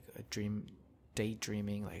mind like a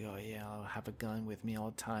daydreaming, like, oh yeah, I'll have a gun with me all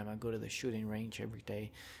the time. I go to the shooting range every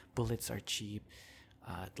day. Bullets are cheap.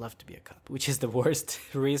 I'd love to be a cop, which is the worst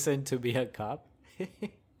reason to be a cop.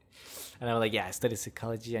 And I'm like, yeah, I study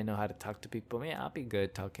psychology. I know how to talk to people. Yeah, I'll be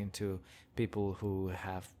good talking to people who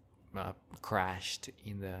have crashed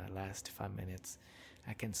in the last 5 minutes.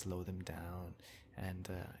 I can slow them down. And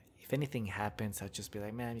if anything happens, I'll just be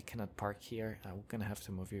like, man, you cannot park here. I'm going to have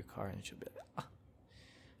to move your car. And she'll be like, oh,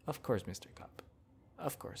 of course, Mr. Cop.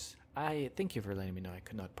 Of course. I thank you for letting me know I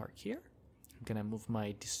could not park here. I'm going to move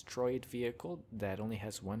my destroyed vehicle that only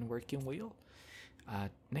has one working wheel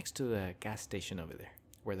next to the gas station over there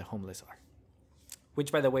where the homeless are.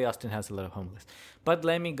 Which, by the way, Austin has a lot of homeless. But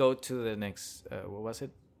let me go to the next, what was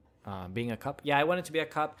it? Being a cop. Yeah, I wanted to be a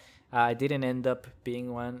cop. I didn't end up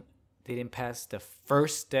being one. Didn't pass the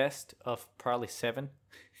first test of probably 7.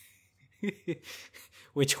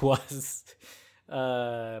 Which was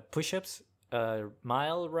push-ups,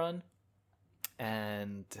 mile run,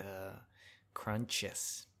 and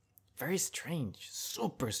crunches. Very strange.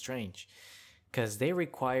 Super strange. Because they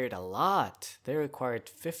required a lot. They required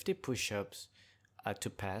 50 push-ups to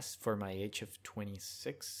pass for my age of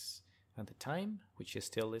 26 at the time, which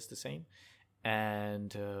still is the same.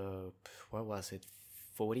 And what was it?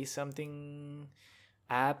 40-something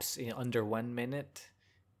abs in under 1 minute.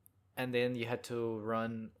 And then you had to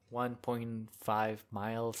run 1.5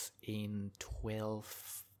 miles in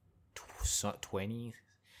 20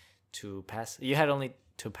 to pass. You had only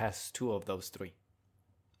to pass 2 of those 3.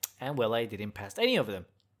 And well, I didn't pass any of them.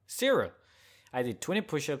 0. I did 20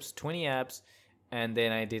 push-ups, 20 abs, and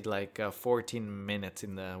then I did like 14 minutes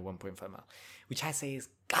in the 1.5 mile, which I say is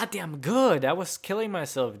goddamn good. I was killing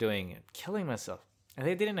myself doing it. Killing myself. And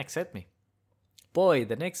they didn't accept me. Boy,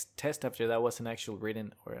 the next test after that was an actual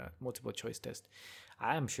written or a multiple choice test.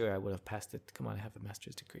 I'm sure I would have passed it. Come on, I have a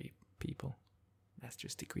master's degree, people.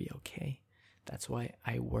 Master's degree, okay. That's why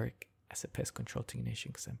I work as a pest control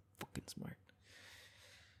technician, because I'm fucking smart.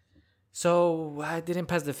 So I didn't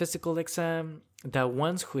pass the physical exam. The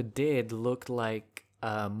ones who did looked like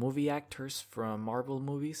movie actors from Marvel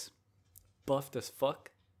movies. Buffed as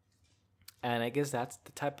fuck. And I guess that's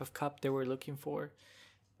the type of cop they were looking for.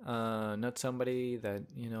 Not somebody that,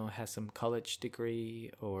 has some college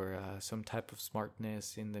degree or some type of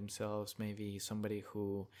smartness in themselves. Maybe somebody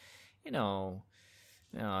who,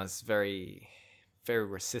 is very, very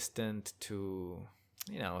resistant to,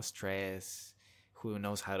 stress, who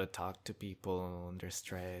knows how to talk to people under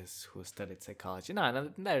stress, who studied psychology.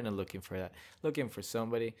 No, they're not looking for that. Looking for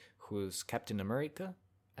somebody who's Captain America,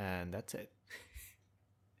 and that's it.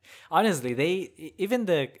 Honestly, even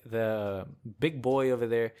the big boy over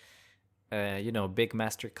there, big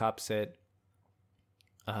master cop said,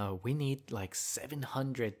 we need like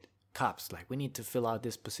 700 cops. Like, we need to fill out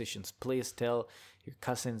these positions. Please tell your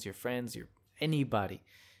cousins, your friends, anybody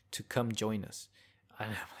to come join us. And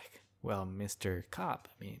I'm like, well, Mr. Cop,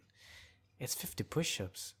 I mean, it's 50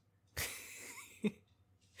 push-ups.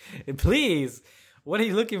 Please, what are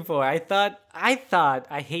you looking for? I thought,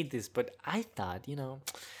 I hate this, but I thought,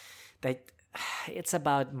 that it's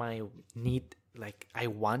about my need, like, I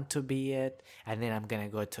want to be it, and then I'm gonna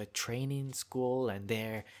go to a training school, and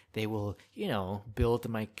there they will, build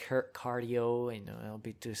my cardio, and I'll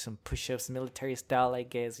be doing some push-ups, military style, I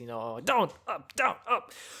guess, down, up,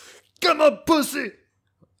 come on, pussy!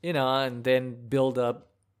 And then build up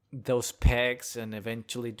those pecs and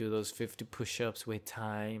eventually do those 50 push-ups with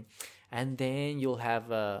time. And then you'll have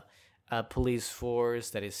a police force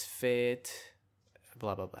that is fit,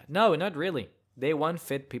 blah, blah, blah. No, not really. They want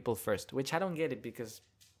fit people first, which I don't get it because,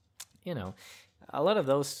 a lot of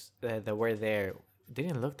those that were there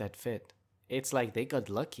didn't look that fit. It's like they got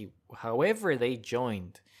lucky. However they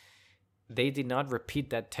joined, they did not repeat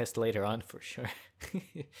that test later on for sure.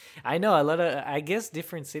 I know I guess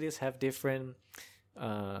different cities have different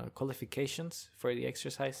qualifications for the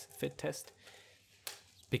exercise fit test.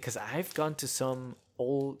 Because I've gone to some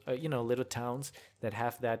old, little towns that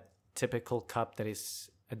have that typical cup that is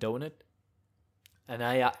a donut.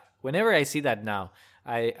 And whenever I see that now,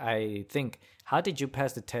 I think, how did you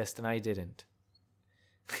pass the test and I didn't?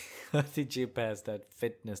 How did you pass that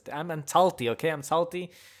fitness? I'm salty, okay? I'm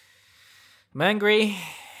salty. I'm angry.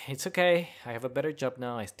 It's okay. I have a better job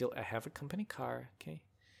now. I have a company car, okay?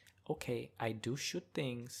 Okay, I do shoot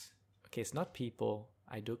things. Okay, it's not people.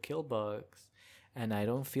 I do kill bugs. And I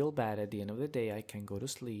don't feel bad at the end of the day. I can go to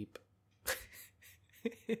sleep.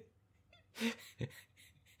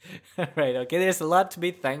 All right, okay, there's a lot to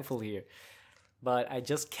be thankful here. But I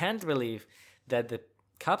just can't believe that the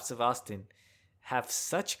cops of Austin have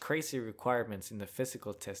such crazy requirements in the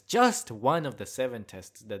physical test. Just one of the 7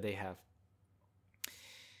 tests that they have.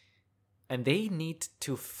 And they need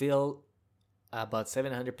to fill about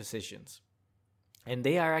 700 positions. And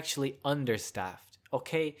they are actually understaffed.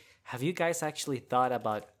 okay, have you guys actually thought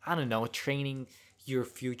about, I don't know, training your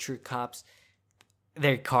future cops,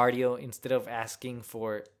 their cardio, instead of asking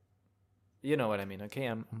for, you know what I mean, okay?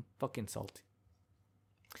 I'm fucking salty.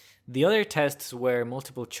 The other tests were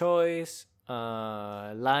multiple choice,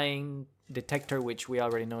 lying detector, which we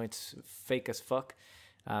already know it's fake as fuck,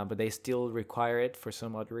 but they still require it for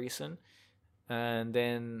some odd reason. And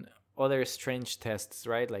then other strange tests,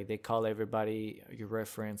 right? Like they call everybody, your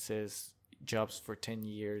references, jobs for 10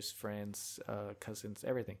 years, friends, cousins,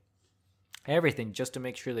 everything, just to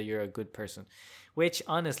make sure that you're a good person. Which,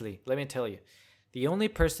 honestly, let me tell you, the only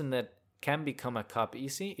person that can become a cop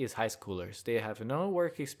easy is high schoolers. They have no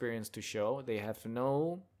work experience to show, they have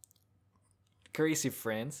no crazy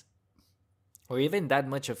friends, or even that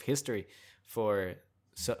much of history for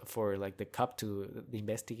like the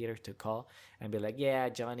investigator to call and be like, yeah,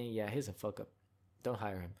 Johnny, yeah, he's a fuck up, don't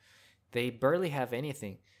hire him. They barely have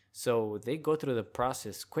anything, so they go through the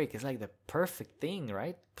process quick. It's like the perfect thing,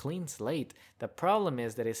 right? Clean slate. The problem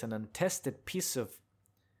is that it's an untested piece of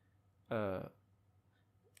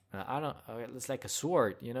it's like a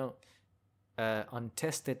sword,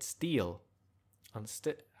 untested steel.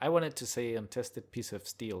 I wanted to say untested piece of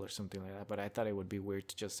steel or something like that, but I thought it would be weird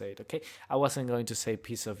to just say it. Okay, I wasn't going to say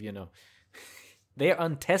piece of, they're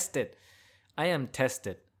untested. I am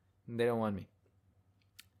tested. They don't want me.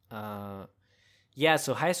 Yeah,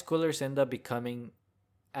 so high schoolers end up becoming,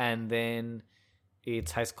 and then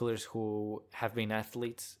it's high schoolers who have been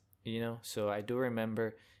athletes, So I do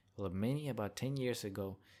remember, about 10 years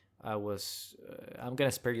ago, I'm going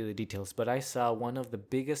to spare you the details, but I saw one of the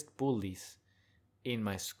biggest bullies in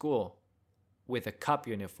my school with a cop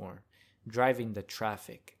uniform driving the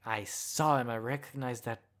traffic. I saw him. I recognized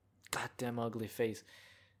that goddamn ugly face.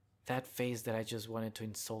 That face that I just wanted to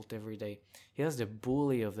insult every day. He was the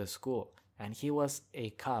bully of the school, and he was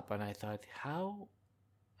a cop. And I thought, how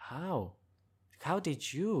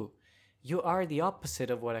did you are the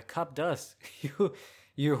opposite of what a cop does.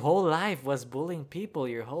 Your whole life was bullying people.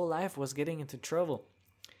 Your whole life was getting into trouble.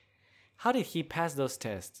 How did he pass those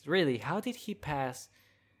tests? Really, how did he pass?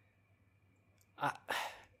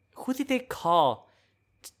 Who did they call?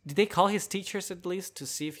 Did they call his teachers at least to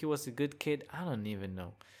see if he was a good kid? I don't even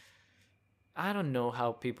know. I don't know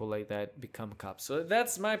how people like that become cops. So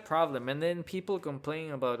that's my problem. And then people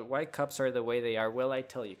complain about why cops are the way they are. Well, I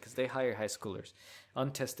tell you, because they hire high schoolers.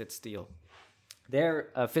 Untested steel. Their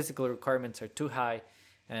physical requirements are too high,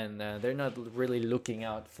 and they're not really looking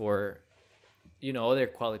out for other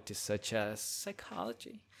qualities such as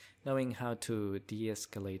psychology, knowing how to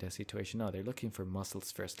de-escalate a situation. No, they're looking for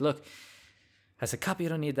muscles first. Look, as a cop, you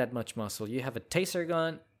don't need that much muscle. You have a taser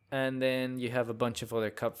gun, and then you have a bunch of other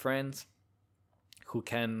cop friends who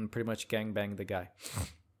can pretty much gangbang the guy.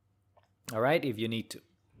 All right, if you need to.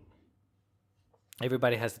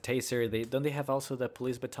 Everybody has the taser. Don't they have also the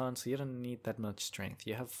police baton? So you don't need that much strength.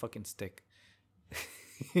 You have a fucking stick.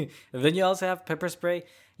 And then you also have pepper spray.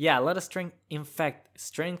 Yeah, a lot of strength. In fact,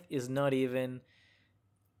 strength is not even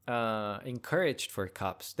encouraged for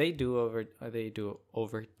cops. They do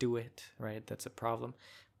overdo it, right? That's a problem.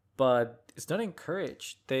 But it's not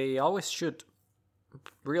encouraged. They always shoot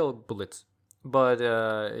real bullets. But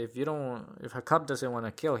if a cop doesn't want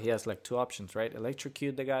to kill, he has like two options, right?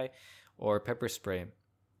 Electrocute the guy, or pepper spray him,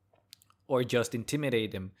 or just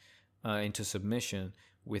intimidate him into submission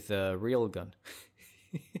with a real gun.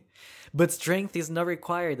 But strength is not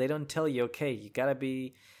required. They don't tell you, okay, you gotta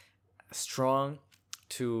be strong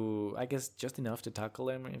to, I guess, just enough to tackle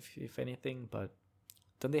him, if anything. But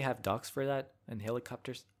don't they have dogs for that, and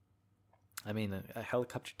helicopters? I mean, a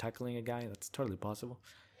helicopter tackling a guy, that's totally possible.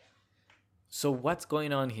 So what's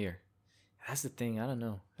going on here? That's the thing. I don't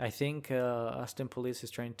know. I think Austin Police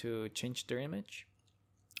is trying to change their image.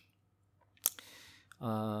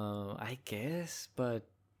 I guess, but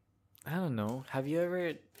I don't know. Have you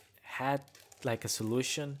ever had like a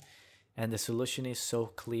solution, and the solution is so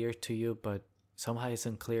clear to you, but somehow it's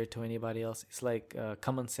unclear to anybody else? It's like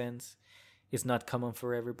common sense. It's not common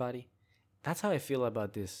for everybody. That's how I feel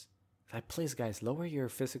about this. Like, please, guys, lower your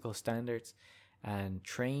physical standards and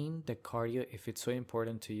train the cardio if it's so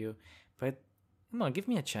important to you. But come on, give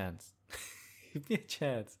me a chance. Give me a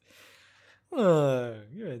chance. Oh,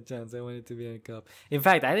 give me a chance. I wanted to be a cop. In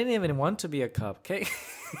fact, I didn't even want to be a cop, okay?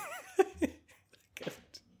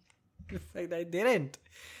 In fact, I didn't.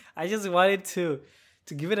 I just wanted to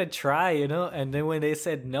give it a try, And then when they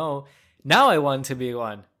said no, now I want to be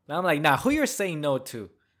one. Now I'm like, who you're saying no to?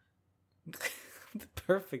 The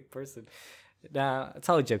perfect person. Nah, it's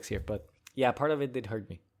all jokes here, but yeah, part of it did hurt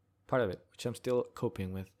me. Part of it, which I'm still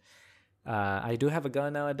coping with. I do have a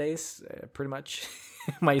gun nowadays, pretty much.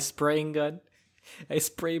 My spraying gun. I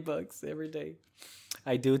spray bugs every day.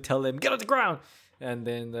 I do tell them, get on the ground. And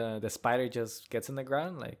then the spider just gets on the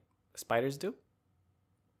ground like spiders do.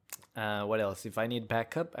 What else? If I need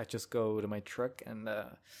backup, I just go to my truck and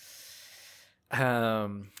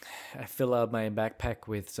I fill out my backpack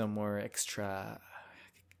with some more extra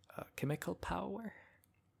chemical power.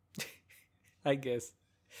 I guess.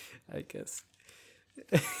 I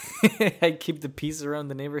keep the peace around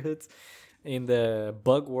the neighborhoods in the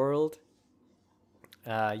bug world.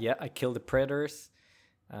 Yeah, I kill the predators.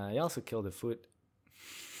 I also kill the food.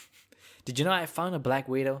 Did you know I found a black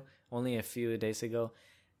widow only a few days ago?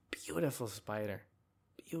 Beautiful spider.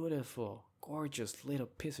 Beautiful. Gorgeous little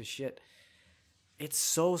piece of shit. It's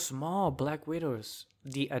so small, black widows.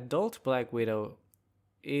 The adult black widow,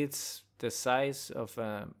 it's the size of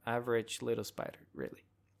an average little spider, really.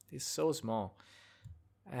 It's so small.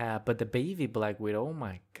 But the baby black widow, oh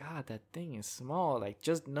my god, that thing is small. Like,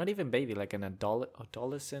 just not even baby, like an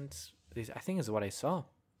adolescent. I think is what I saw.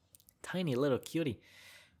 Tiny little cutie.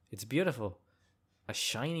 It's beautiful. A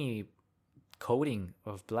shiny coating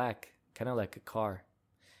of black, kind of like a car.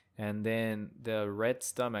 And then the red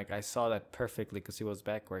stomach, I saw that perfectly because it was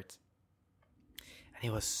backwards. And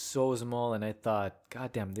it was so small, and I thought,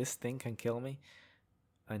 god damn, this thing can kill me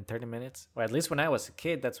in 30 minutes. Or at least when I was a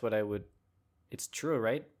kid, that's what I would... It's true,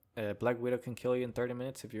 right? Black Widow can kill you in 30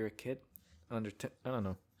 minutes if you're a kid. I don't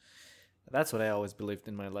know. That's what I always believed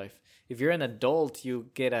in my life. If you're an adult, you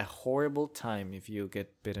get a horrible time if you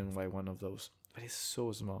get bitten by one of those. But it's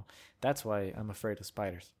so small. That's why I'm afraid of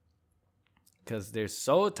spiders. Because they're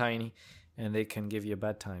so tiny and they can give you a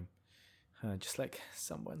bad time. Just like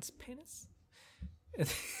someone's penis.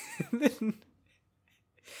 And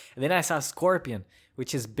then I saw a scorpion,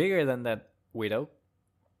 which is bigger than that widow.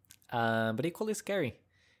 But equally scary.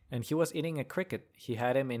 And he was eating a cricket. He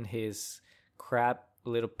had him in his crab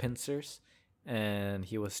little pincers. And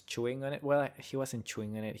he was chewing on it. Well, he wasn't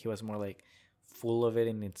chewing on it. He was more like full of it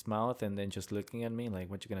in its mouth. And then just looking at me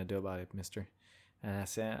like, what you gonna do about it, mister? And I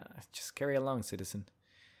said, just carry along, citizen.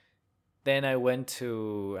 Then I went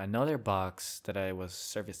to another box that I was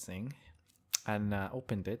servicing. And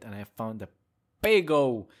opened it. And I found a big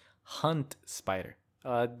old hunt spider.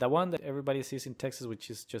 The one that everybody sees in Texas,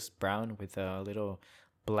 which is just brown with a little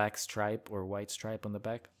black stripe or white stripe on the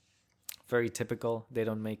back. Very typical. They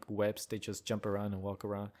don't make webs. They just jump around and walk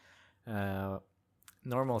around.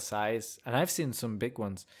 Normal size. And I've seen some big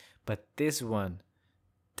ones. But this one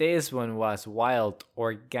was wild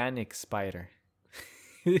organic spider.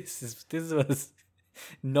 This was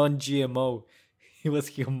non-GMO. It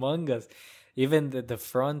was humongous. Even the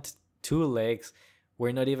front two legs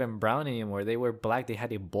were not even brown anymore. They were black. They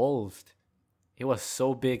had evolved. It was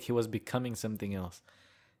so big. He was becoming something else.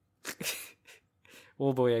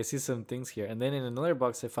 Oh boy, I see some things here. And then in another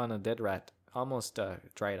box, I found a dead rat. Almost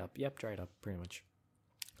dried up. Yep, dried up pretty much.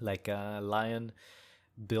 Like a lion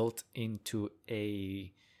built into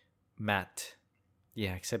a mat.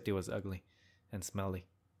 Yeah, except it was ugly and smelly.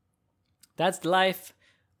 That's the life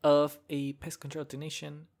of a pest control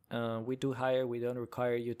technician. We don't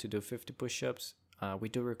require you to do 50 push-ups. We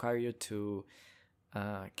do require you to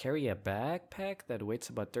carry a backpack that weighs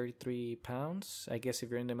about 33 pounds. I guess if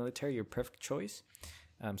you're in the military, your perfect choice.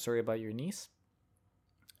 I'm sorry about your niece.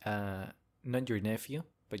 Not your nephew,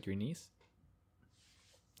 but your niece.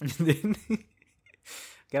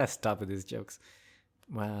 Gotta stop with these jokes.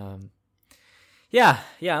 Yeah,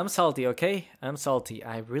 I'm salty, okay? I'm salty.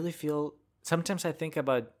 I really feel... Sometimes I think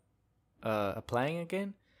about applying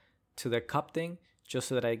again to the cop thing just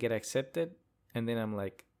so that I get accepted. And then I'm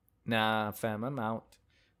like, nah, fam, I'm out.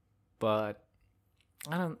 But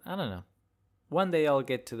I don't know. One day I'll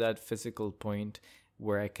get to that physical point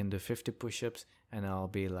where I can do 50 push-ups and I'll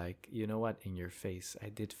be like, you know what? In your face. I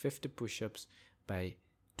did 50 push-ups by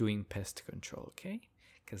doing pest control, okay?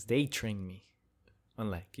 Because they trained me.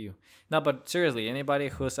 Unlike you. No, but seriously, anybody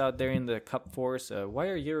who's out there in the cop force, why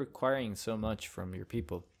are you requiring so much from your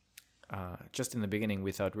people? Just in the beginning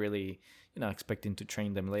without really, expecting to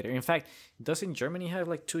train them later. In fact, doesn't Germany have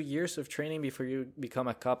like 2 years of training before you become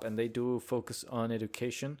a cop, and they do focus on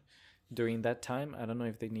education during that time? I don't know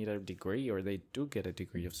if they need a degree or they do get a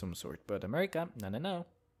degree of some sort, but America, no.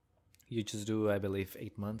 You just do, I believe,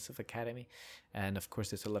 8 months of academy, and of course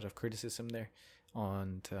there's a lot of criticism there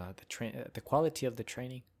on the quality of the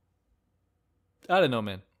training. I don't know,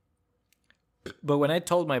 man. But when I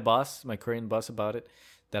told my boss, my Korean boss, about it,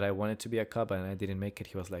 that I wanted to be a cop and I didn't make it,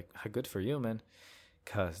 he was like, good for you, man.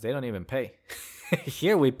 Because they don't even pay.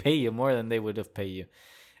 Here we pay you more than they would have paid you.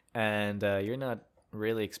 And you're not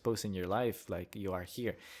really exposing your life like you are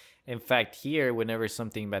here. In fact, here, whenever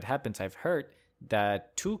something bad happens, I've heard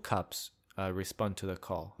that 2 cops respond to the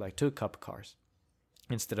call, like 2 cop cars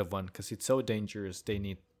instead of 1, because it's so dangerous. They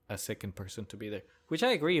need a second person to be there, which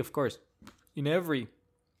I agree, of course. In every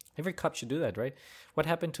cop should do that, right? What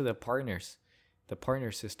happened to the partners, the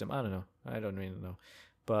partner system? I don't know. I don't really know,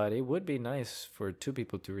 but it would be nice for 2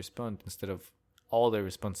 people to respond instead of all the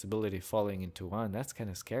responsibility falling into one. That's kind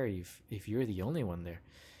of scary if you're the only one there,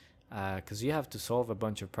 because you have to solve a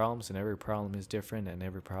bunch of problems, and every problem is different, and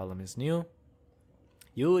every problem is new.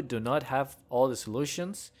 You do not have all the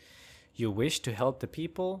solutions. You wish to help the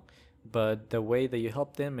people, but the way that you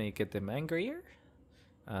help them may get them angrier.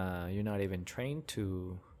 You're not even trained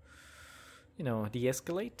to,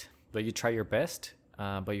 de-escalate, but you try your best.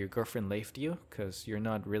 But your girlfriend left you because you're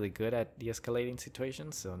not really good at de-escalating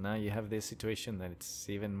situations. So now you have this situation that it's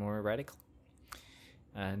even more radical.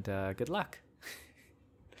 And good luck.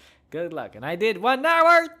 Good luck. And I did 1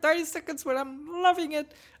 hour, 30 seconds, but I'm loving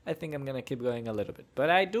it. I think I'm going to keep going a little bit. But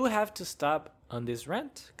I do have to stop on this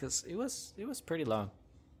rant because it was pretty long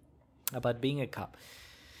about being a cop.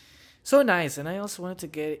 So nice. And I also wanted to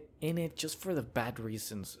get in it just for the bad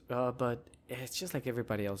reasons. But it's just like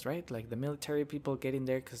everybody else, right? Like the military people get in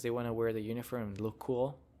there because they want to wear the uniform and look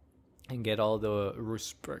cool and get all the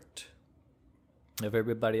respect of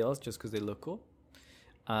everybody else just because they look cool.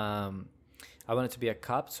 I wanted to be a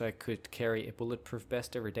cop so I could carry a bulletproof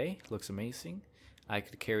vest every day. It looks amazing. I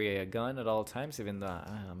could carry a gun at all times, even though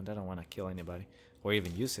I don't want to kill anybody or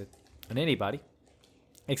even use it on anybody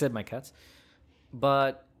except my cats.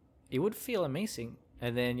 But it would feel amazing.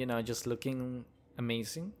 And then, just looking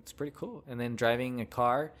amazing. It's pretty cool. And then driving a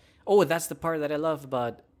car. Oh, that's the part that I love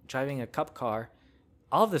about driving a cop car.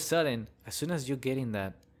 All of a sudden, as soon as you get in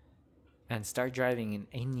that and start driving in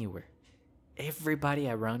anywhere, everybody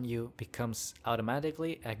around you becomes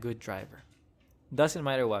automatically a good driver. Doesn't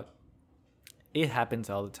matter what. It happens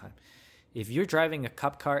all the time. If you're driving a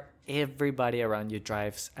cop car, everybody around you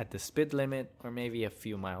drives at the speed limit or maybe a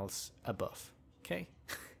few miles above. Okay?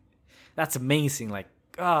 That's amazing. Like,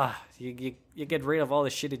 you get rid of all the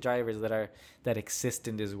shitty drivers that exist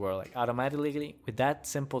in this world. Like automatically with that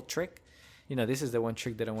simple trick. This is the one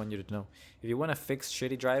trick that I want you to know. If you want to fix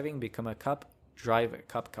shitty driving, become a cop, drive a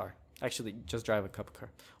cop car. Actually, just drive a cop car.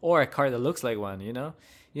 Or a car that looks like one, You know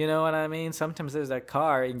what I mean? Sometimes there's that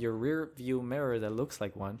car in your rear view mirror that looks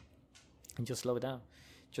like one. And just slow down.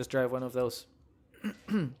 Just drive one of those.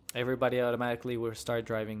 Everybody automatically will start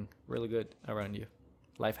driving really good around you.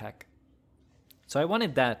 Life hack. So I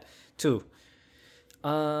wanted that too.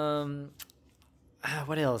 What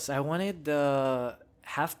else? I wanted the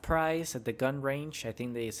half price at the gun range. I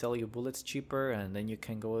think they sell you bullets cheaper and then you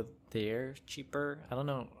can go there cheaper. I don't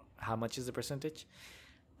know how much is the percentage,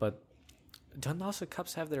 but don't also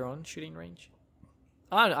cops have their own shooting range?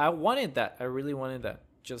 I wanted that. I really wanted that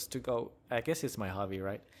just to go. I guess it's my hobby,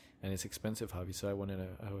 right? And it's expensive hobby, so I wanted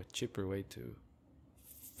a cheaper way to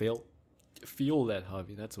feel that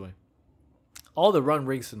hobby. That's why. All the wrong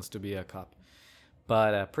reasons to be a cop,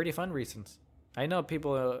 but pretty fun reasons. I know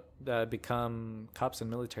people that become cops and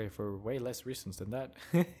military for way less reasons than that.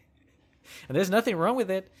 And there's nothing wrong with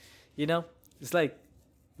it. It's like,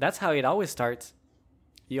 that's how it always starts.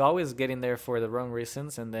 You always get in there for the wrong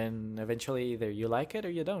reasons, and then eventually either you like it or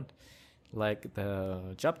you don't. Like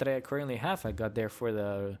the job that I currently have, I got there for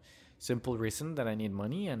the simple reason that I need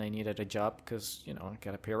money and I needed a job because, I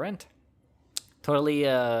gotta pay rent. Totally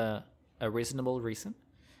a reasonable reason.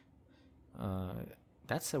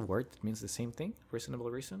 That's a word that means the same thing. Reasonable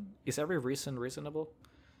reason. Is every reason reasonable?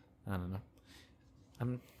 I don't know.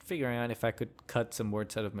 I'm figuring out if I could cut some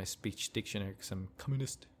words out of my speech dictionary because I'm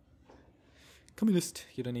communist. Communist.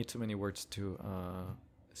 You don't need too many words to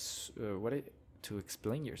to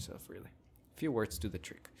explain yourself, really. A few words do the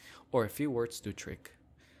trick, or a few words do trick,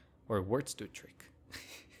 or words do trick.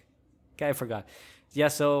 Okay, I forgot. Yeah,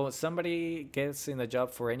 so somebody gets in the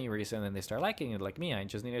job for any reason and they start liking it, like me. I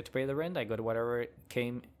just needed to pay the rent. I got whatever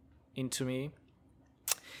came into me.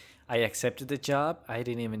 I accepted the job. I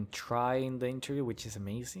didn't even try in the interview, which is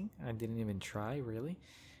amazing. I didn't even try, really.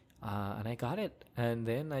 And I got it. And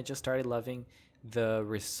then I just started loving the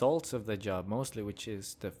results of the job mostly, which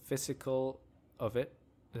is the physical of it,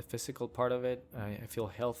 the physical part of it. I feel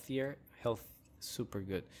healthier, super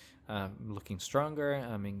good. Looking stronger.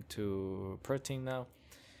 I'm into protein now.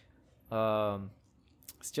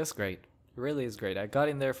 It's just great. It really is great. I got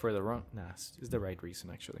in there for it's the right reason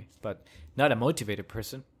actually, but not a motivated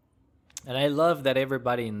person. And I love that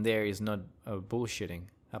everybody in there is not bullshitting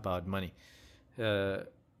about money.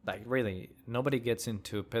 Like really, nobody gets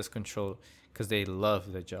into pest control because they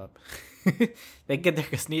love the job. They get there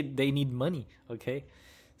because they need money. Okay,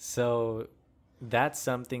 so that's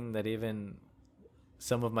something that even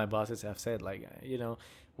some of my bosses have said, like,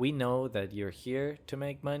 we know that you're here to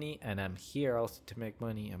make money, and I'm here also to make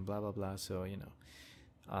money, and blah blah blah. So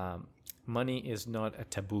money is not a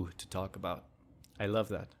taboo to talk about. I love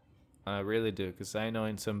that. I really do, because I know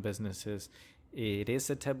in some businesses it is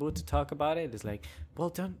a taboo to talk about it. It's like, well,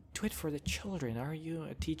 don't do it for the children. Are you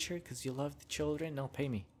a teacher because you love the children? No, pay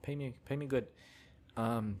me good.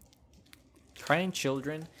 Crying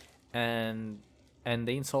children, and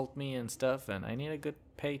they insult me and stuff, and I need a good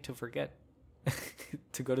pay to forget,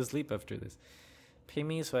 to go to sleep after this. Pay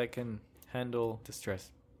me so I can handle the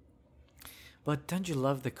stress. But don't you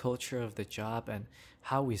love the culture of the job and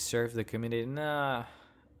how we serve the community? Nah,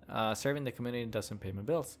 serving the community doesn't pay my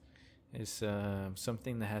bills. It's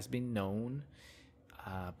something that has been known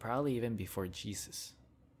probably even before Jesus.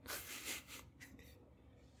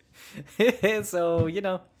 So,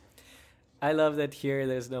 I love that here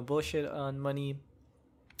there's no bullshit on money.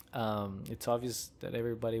 It's obvious that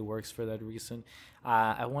everybody works for that reason.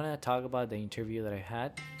 I want to talk about the interview that I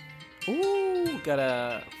had. Ooh, got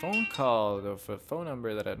a phone call of a phone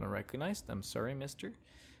number that I don't recognize. I'm sorry, mister,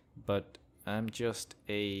 but I'm just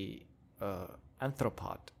a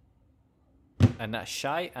anthropod. And a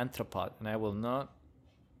shy anthropod, and I will not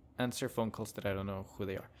answer phone calls that I don't know who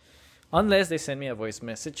they are. Unless they send me a voice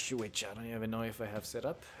message, which I don't even know if I have set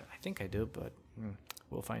up. I think I do, but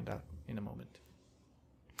we'll find out in a moment.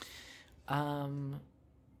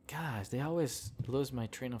 Guys, they always lose my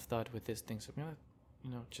train of thought with this thing. So I'm gonna,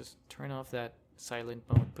 just turn off that silent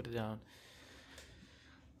mode, put it down.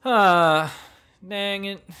 Dang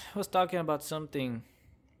it. I was talking about something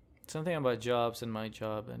about jobs and my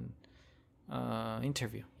job and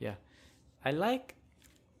interview. Yeah.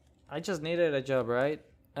 I just needed a job, right?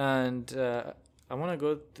 And I want to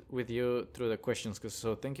go with you through the questions,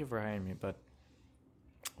 so thank you for hiring me. But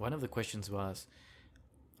one of the questions was,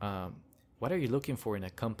 what are you looking for in a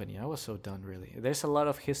company? I was so done, really. There's a lot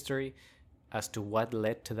of history as to what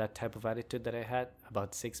led to that type of attitude that I had.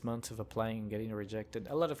 About 6 months of applying and getting rejected.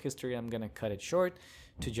 A lot of history. I'm going to cut it short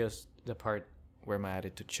to just the part where my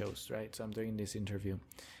attitude shows, right? So I'm doing this interview.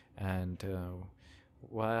 And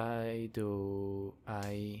why do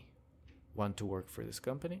I want to work for this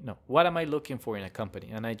company? No. What am I looking for in a company?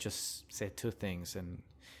 And I just said two things. And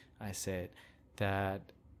I said that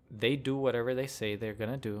they do whatever they say they're going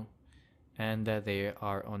to do, and that they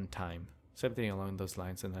are on time. Something along those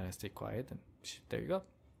lines. And then I stay quiet, and there you go.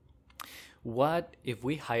 What, if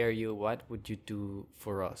we hire you, what would you do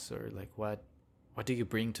for us? Or like, what do you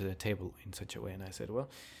bring to the table in such a way? And I said, well,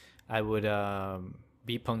 I would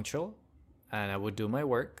be punctual, and I would do my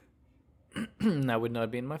work. I would not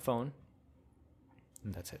be in my phone.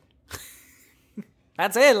 And that's it.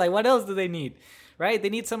 That's it. Like, what else do they need? Right? They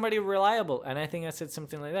need somebody reliable. And I think I said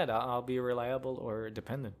something like that. I'll be reliable or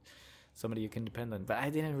dependent. Somebody you can depend on. But I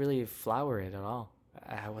didn't really flower it at all.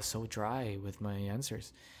 I was so dry with my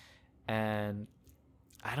answers. And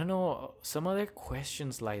I don't know, some other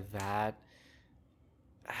questions like that,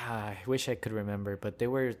 I wish I could remember. But they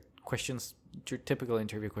were questions, typical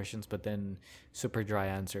interview questions, but then super dry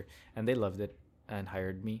answer. And they loved it and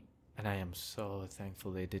hired me. And I am so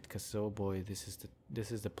thankful they did, because oh boy, this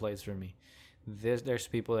is the place for me. There's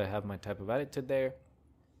people that have my type of attitude there.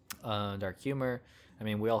 Dark humor. I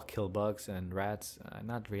mean, we all kill bugs and rats.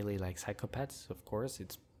 Not really like psychopaths, of course.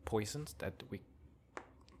 It's poisons that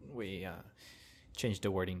we change the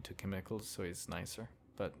wording to chemicals, so it's nicer.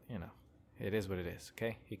 But it is what it is.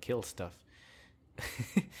 Okay, you kill stuff.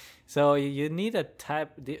 So you need a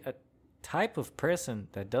type of person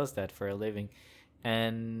that does that for a living.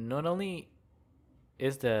 And not only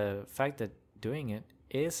is the fact that doing it,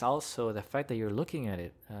 is also the fact that you're looking at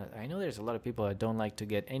it. I know there's a lot of people that don't like to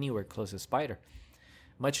get anywhere close to a spider,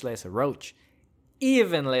 much less a roach,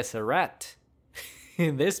 even less a rat.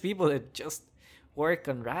 There's people that just work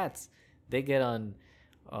on rats. They get on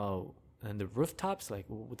the rooftops, like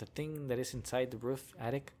with the thing that is inside the roof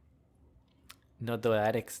attic. Not the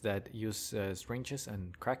addicts that use syringes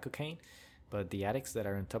and crack cocaine, but the addicts that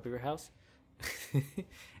are on top of your house.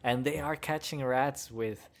 And they are catching rats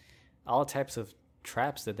with all types of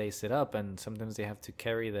traps that they set up, and sometimes they have to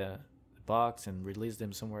carry the box and release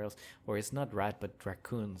them somewhere else. Or it's not rat, but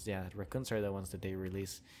raccoons. Yeah, raccoons are the ones that they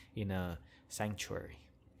release in a sanctuary,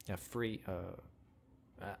 a free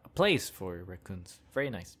a place for raccoons.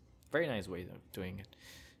 Very nice way of doing it.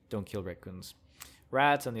 Don't kill raccoons.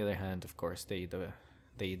 Rats, on the other hand, of course, they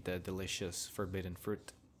eat the delicious forbidden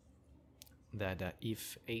fruit that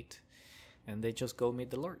Eve ate, and they just go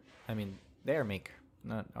meet the Lord. I mean, their maker,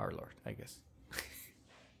 not our Lord, I guess.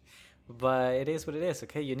 But it is what it is,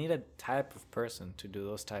 okay? You need a type of person to do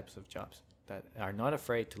those types of jobs that are not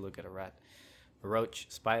afraid to look at a rat. a roach,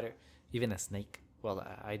 spider, even a snake. Well,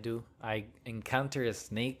 I do. I encounter a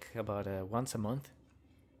snake about once a month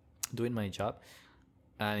doing my job,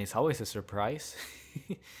 and it's always a surprise.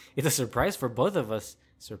 It's a surprise for both of us,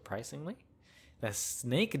 surprisingly. The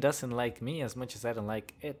snake doesn't like me as much as I don't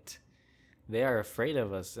like it. They are afraid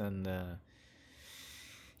of us, and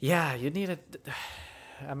yeah, you need a.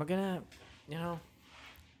 I'm gonna,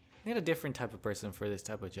 need a different type of person for this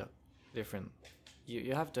type of job. Different.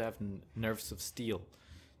 You have to have nerves of steel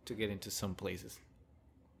to get into some places.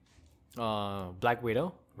 Black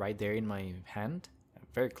Widow, right there in my hand,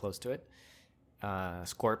 very close to it.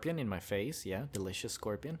 Scorpion in my face, yeah, delicious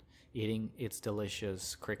scorpion eating its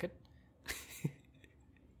delicious cricket.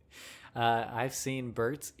 I've seen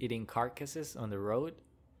birds eating carcasses on the road.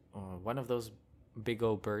 One of those big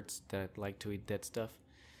old birds that like to eat dead stuff.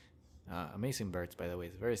 Amazing birds, by the way.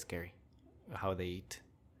 It's very scary how they eat.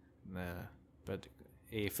 But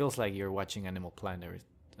it feels like you're watching Animal Planet or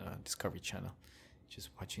Discovery Channel, just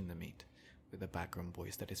watching them eat with a background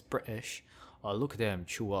voice that is British. Look at them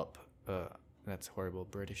chew up. That's horrible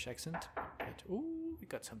British accent. But, ooh, we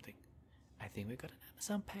got something. I think we got an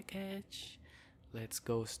Amazon package. Let's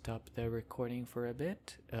go stop the recording for a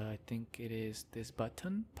bit. I think it is this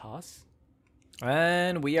button. Pause.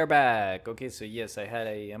 And we are back. Okay, so yes, I had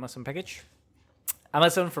a Amazon package.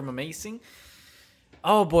 Amazon from Amazing.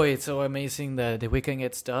 Oh boy, it's so amazing that we can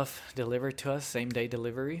get stuff delivered to us, same day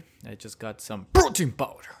delivery. I just got some protein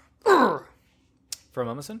powder from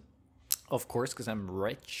Amazon. Of course, because I'm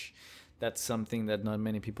rich. That's something that not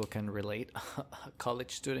many people can relate.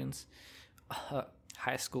 College students,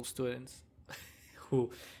 high school students who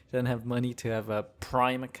don't have money to have a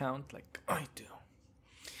Prime account like I do.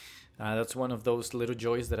 That's one of those little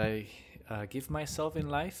joys that I give myself in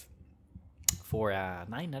life for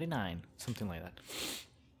 $9.99, something like that.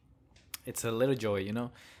 It's a little joy,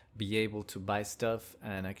 be able to buy stuff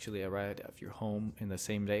and actually arrive at your home in the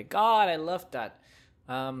same day. God, I love that.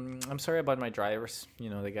 I'm sorry about my drivers.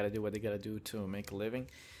 They got to do what they got to do to make a living.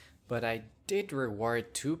 But I did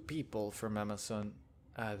reward 2 people from Amazon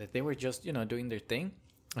that they were just, doing their thing.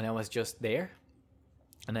 And I was just there.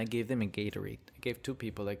 And I gave them a Gatorade. I gave 2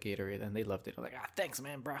 people a Gatorade and they loved it. I'm like, thanks,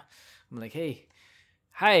 man, bro. I'm like, hey,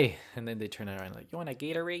 hi. And then they turn around like, you want a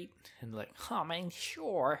Gatorade? And they're like, oh, man,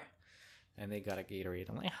 sure. And they got a Gatorade.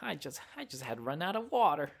 I'm like, I just had run out of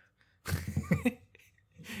water.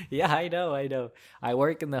 Yeah, I know. I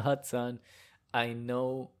work in the hot sun. I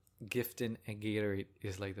know gifting a Gatorade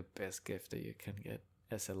is like the best gift that you can get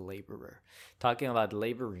as a laborer. Talking about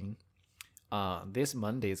laboring, this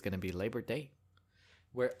Monday is going to be Labor Day.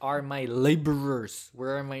 Where are my laborers?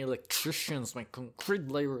 Where are my electricians, my concrete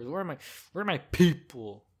laborers? Where are my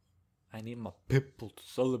people? I need my people to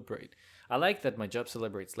celebrate. I like that my job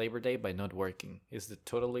celebrates Labor Day by not working. It's the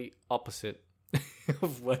totally opposite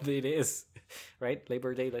of what it is, right?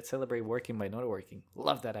 Labor Day, let's celebrate working by not working.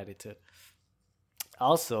 Love that attitude.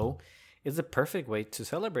 Also, it's a perfect way to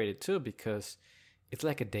celebrate it too, because it's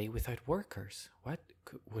like a day without workers. What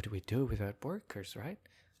would we do without workers, right?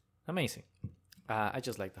 Amazing. I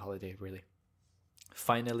just like the holiday, really.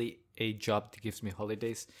 Finally, a job that gives me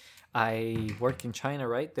holidays. I work in China,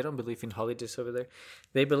 right? They don't believe in holidays over there.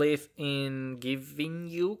 They believe in giving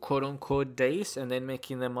you quote-unquote days and then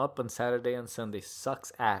making them up on Saturday and Sunday.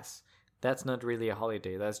 Sucks ass. That's not really a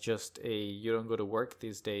holiday. That's just you don't go to work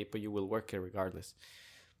this day, but you will work it regardless.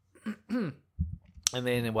 And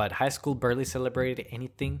then high school barely celebrated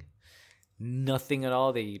anything. Nothing at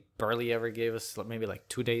all. They barely ever gave us maybe like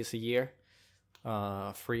 2 days a year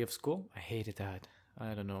free of school. I hated that.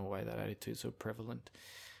 I don't know why that attitude is so prevalent.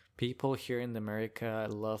 People here in America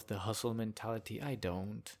love the hustle mentality. I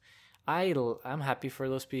don't. I'm happy for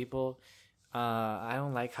those people. I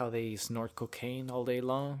don't like how they snort cocaine all day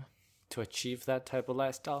long to achieve that type of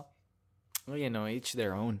lifestyle. Well, each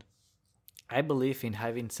their own. I believe in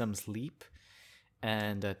having some sleep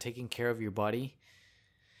and taking care of your body,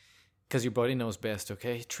 because your body knows best,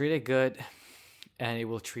 okay? Treat it good and it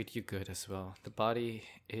will treat you good as well. The body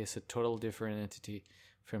is a total different entity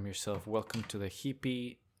from yourself. Welcome to the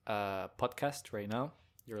hippie podcast right now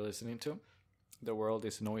you're listening to. The world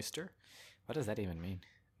is an oyster. What does that even mean?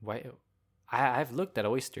 Why? I've looked at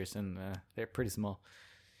oysters and they're pretty small.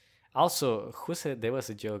 Also, who said there was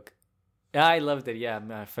a joke? I loved it. Yeah,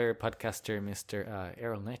 my favorite podcaster, Mr.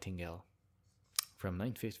 Errol Nightingale from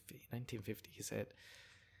 1950. He said,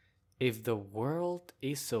 if the world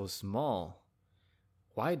is so small,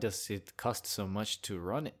 why does it cost so much to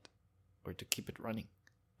run it or to keep it running?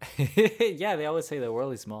 Yeah, they always say the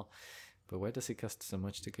world is small, but why does it cost so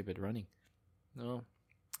much to keep it running? No,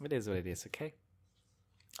 it is what it is, okay?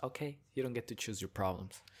 Okay, you don't get to choose your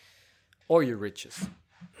problems. or your riches.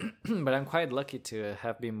 But I'm quite lucky to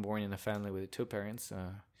have been born in a family with two parents,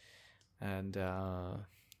 and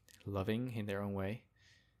loving in their own way.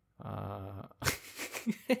 I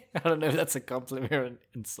don't know if that's a compliment or an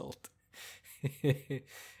insult,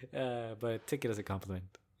 but take it as a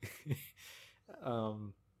compliment.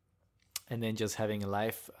 um, and then just having a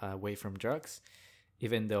life away from drugs,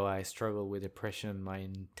 even though I struggled with depression my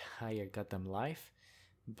entire goddamn life.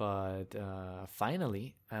 But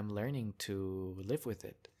finally, I'm learning to live with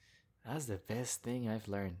it. That's the best thing I've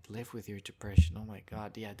learned. Live with your depression. Oh my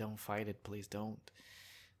God. Yeah, don't fight it. Please don't.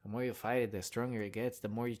 The more you fight it, the stronger it gets. The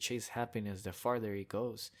more you chase happiness, the farther it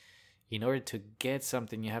goes. In order to get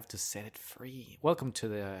something, you have to set it free. Welcome to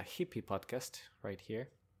the hippie podcast right here.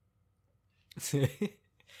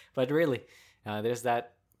 But really, there's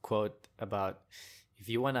that quote about if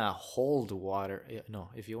you want to hold water,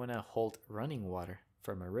 if you want to hold running water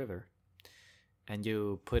from a river and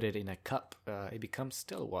you put it in a cup, it becomes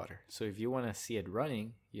still water. So if you want to see it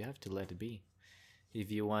running, you have to let it be. If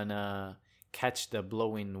you want to catch the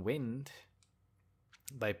blowing wind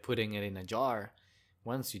by putting it in a jar,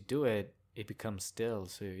 once you do it, it becomes still.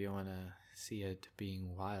 So if you want to see it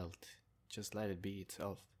being wild, just let it be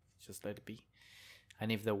itself. Just let it be.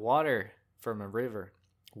 And if the water from a river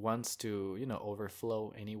wants to,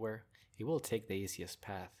 overflow anywhere, it will take the easiest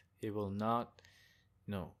path. It will not,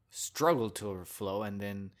 struggle to overflow and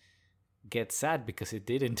then get sad because it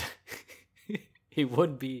didn't. It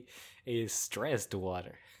would be a stressed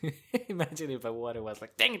water. Imagine if a water was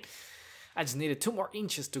like, dang it, I just needed 2 more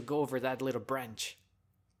inches to go over that little branch.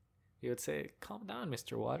 You would say, calm down,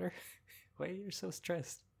 Mr. Water. Why are you so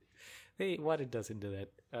stressed? Hey, water doesn't do that.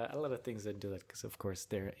 A lot of things don't do that because, of course,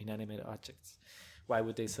 they're inanimate objects. Why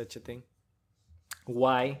would they such a thing?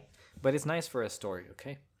 Why? But it's nice for a story,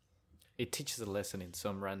 okay? It teaches a lesson in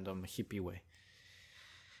some random hippie way.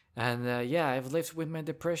 And I've lived with my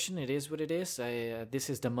depression. It is what it is. This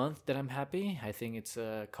is the month that I'm happy. I think it's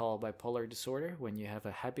called bipolar disorder, when you have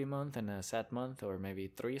a happy month and a sad month, or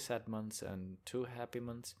maybe 3 sad months and 2 happy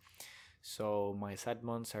months. So my sad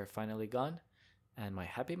months are finally gone, and my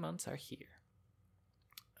happy months are here.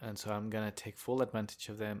 And so I'm going to take full advantage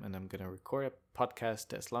of them, and I'm going to record a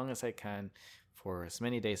podcast as long as I can for as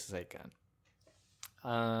many days as I can.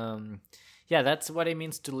 That's what it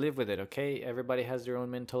means to live with it, okay? Everybody has their own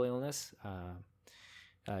mental illness.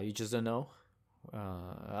 You just don't know.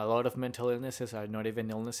 A lot of mental illnesses are not even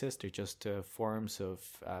illnesses. They're just forms of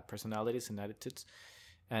personalities and attitudes.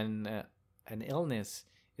 And an illness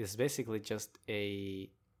is basically just a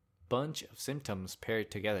bunch of symptoms paired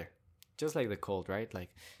together. Just like the cold, right?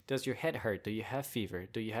 Like, does your head hurt? Do you have fever?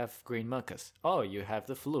 Do you have green mucus? Oh, you have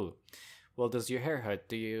the flu. Well, does your hair hurt?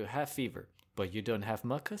 Do you have fever? But you don't have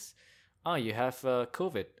mucus? Oh, you have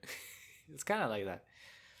COVID. It's kind of like that.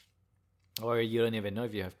 Or you don't even know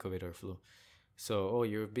if you have COVID or flu. So,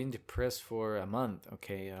 you've been depressed for a month.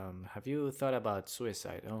 Okay, have you thought about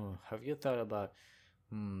suicide? Oh, have you thought about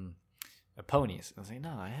ponies? I was like,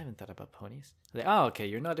 no, I haven't thought about ponies. Like, oh, okay,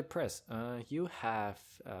 you're not depressed. You have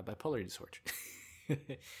bipolar disorder.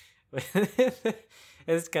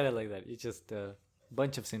 It's kind of like that. It's just a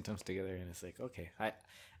bunch of symptoms together, and it's like, okay,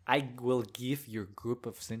 I will give your group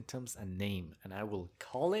of symptoms a name, and I will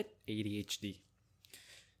call it ADHD.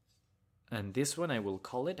 And this one, I will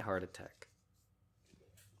call it heart attack.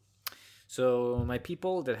 So my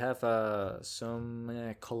people that have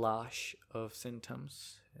some collage of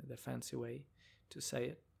symptoms, the fancy way to say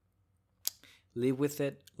it, live with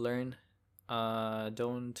it, learn,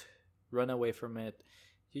 don't run away from it.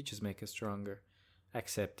 You just make it stronger.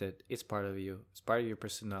 Accept it. It's part of you. It's part of your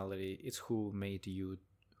personality. It's who made you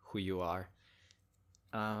who you are.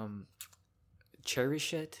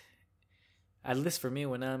 Cherish it. At least for me,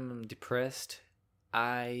 when I'm depressed,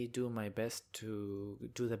 I do my best to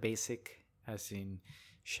do the basic, as in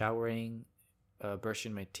showering,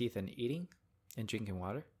 brushing my teeth, and eating, and drinking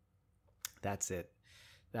water. That's it.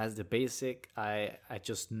 That's the basic. I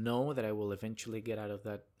just know that I will eventually get out of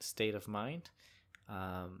that state of mind.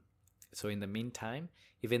 So in the meantime,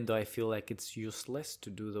 even though I feel like it's useless to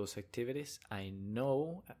do those activities, I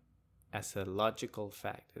know as a logical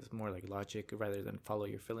fact, it's more like logic rather than follow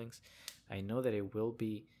your feelings, I know that it will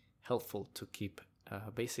be helpful to keep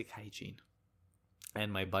basic hygiene.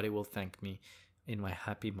 And my body will thank me in my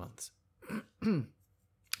happy months.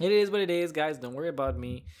 It is what it is, guys. Don't worry about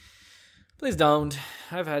me. Please don't.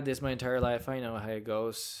 I've had this my entire life. I know how it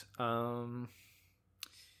goes. You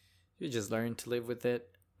just learn to live with it.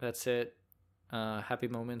 That's it. Happy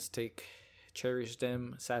moments, cherish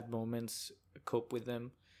them. Sad moments, cope with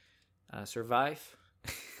them. Survive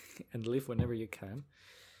and live whenever you can.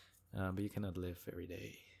 But you cannot live every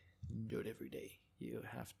day. Do it every day. You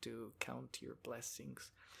have to count your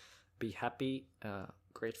blessings. Be happy,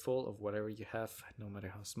 grateful of whatever you have, no matter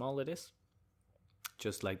how small it is.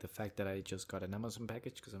 Just like the fact that I just got an Amazon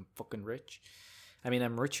package because I'm fucking rich. I mean,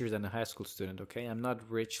 I'm richer than a high school student, okay? I'm not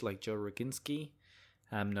rich like Joe Roginski.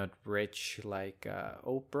 I'm not rich like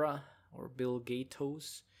Oprah or Bill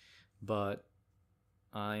Gates. But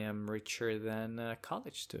I am richer than a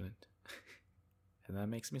college student. And that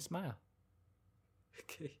makes me smile.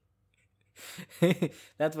 Okay.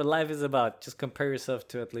 That's what life is about. Just compare yourself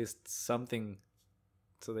to at least something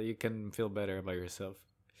so that you can feel better about yourself.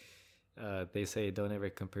 They say don't ever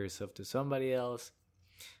compare yourself to somebody else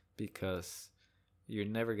because you're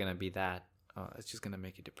never going to be that. It's just going to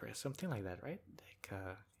make you depressed. Something like that, right? Like,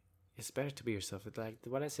 it's better to be yourself. It's like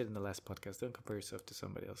what I said in the last podcast. Don't compare yourself to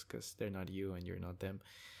somebody else because they're not you and you're not them.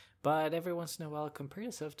 But every once in a while, compare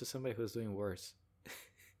yourself to somebody who's doing worse.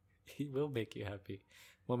 It will make you happy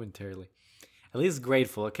momentarily. At least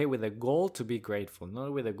grateful, okay? With a goal to be grateful,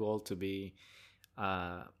 not with a goal to be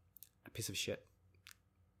a piece of shit.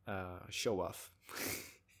 Show off.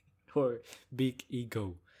 Or big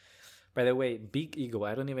ego. By the way, big ego.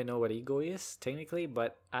 I don't even know what ego is, technically,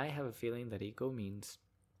 but I have a feeling that ego means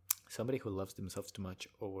somebody who loves themselves too much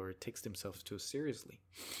or takes themselves too seriously.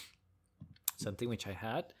 Something which I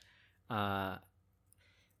had.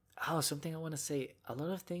 Something I want to say. A lot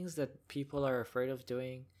of things that people are afraid of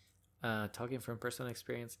doing, talking from personal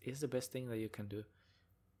experience, is the best thing that you can do.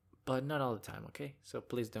 But not all the time, okay? So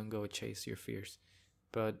please don't go chase your fears.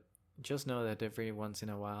 But just know that every once in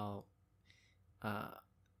a while,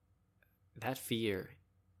 that fear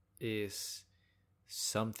is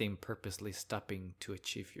something purposely stopping to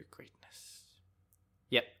achieve your greatness.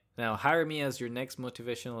 Yep. Now, hire me as your next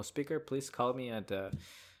motivational speaker. Please call me at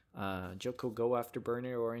Joko Go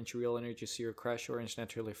Afterburner, Orange Real Energy Zero Crush, Orange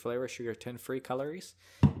Naturally Flavor, Sugar 10 Free Calories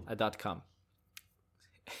 .com.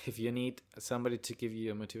 If you need somebody to give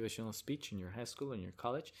you a motivational speech in your high school, in your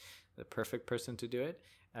college, the perfect person to do it.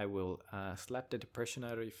 I will slap the depression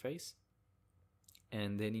out of your face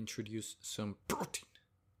and then introduce some protein.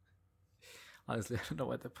 Honestly, I don't know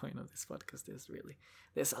what the point of this podcast is, really.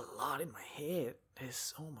 There's a lot in my head. There's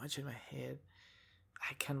so much in my head.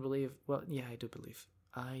 I can't believe, well, yeah, I do believe.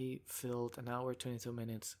 I filled an hour, 22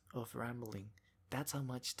 minutes of rambling. That's how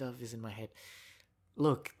much stuff is in my head.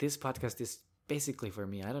 Look, this podcast is basically for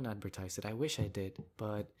me. I don't advertise it. I wish I did,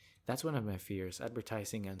 but that's one of my fears,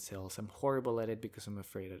 advertising and sales. I'm horrible at it because I'm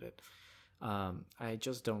afraid of it. I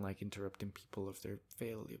just don't like interrupting people of their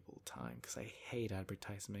valuable time because I hate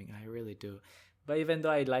advertising. I really do. But even though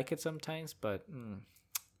I like it sometimes, but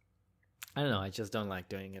I don't know. I just don't like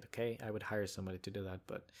doing it, okay? I would hire somebody to do that,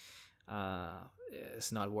 but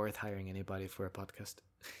it's not worth hiring anybody for a podcast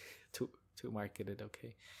to market it,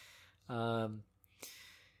 okay?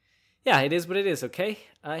 Yeah, it is what it is, okay?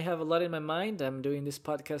 I have a lot in my mind. I'm doing this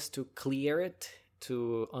podcast to clear it,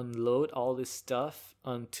 to unload all this stuff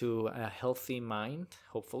onto a healthy mind,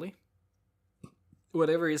 hopefully.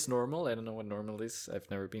 Whatever is normal. I don't know what normal is. I've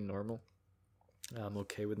never been normal. I'm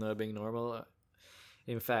okay with not being normal.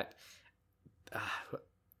 In fact,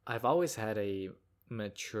 I've always had a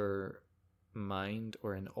mature mind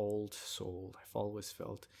or an old soul. I've always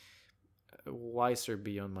felt wiser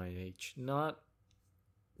beyond my age. Not,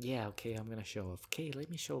 yeah, okay, I'm going to show off. Okay, let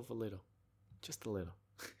me show off a little. Just a little.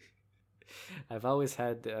 I've always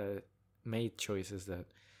had made choices that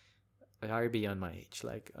are beyond my age,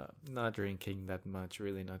 like not drinking that much,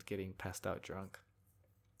 really not getting passed out drunk,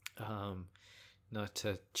 not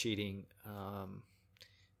cheating,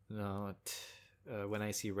 not when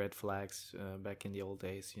I see red flags back in the old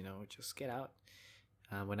days, just get out.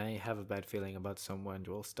 When I have a bad feeling about someone,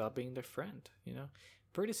 well, stop being their friend,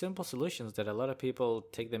 Pretty simple solutions that a lot of people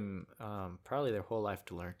take them probably their whole life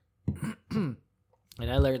to learn. And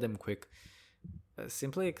I learned them quick,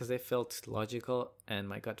 simply because they felt logical and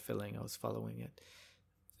my gut feeling, I was following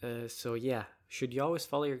it. So yeah, should you always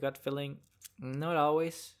follow your gut feeling? Not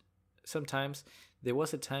always. Sometimes. There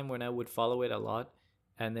was a time when I would follow it a lot,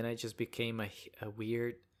 and then I just became a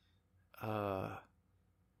weird,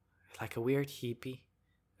 like a weird hippie.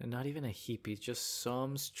 And not even a hippie, just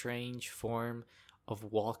some strange form of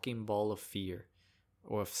walking ball of fear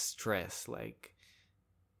or of stress, like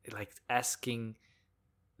asking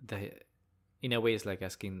in a way it's like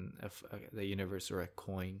asking the universe or a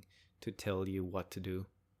coin to tell you what to do,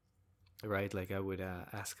 right? Like I would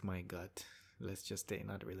ask my gut, let's just say,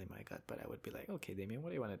 not really my gut, but I would be like, okay, Damien, what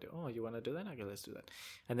do you want to do? Oh, you want to do that? Okay, let's do that.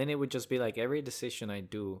 And then it would just be like every decision I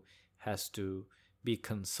do has to be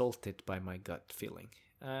consulted by my gut feeling.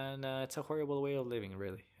 and it's a horrible way of living.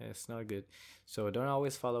 Really, it's not good. So don't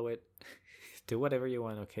always follow it. Do whatever you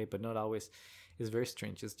want, okay, but not always. It's very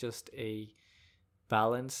strange. It's just a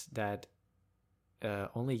balance that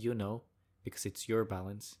only you know, because it's your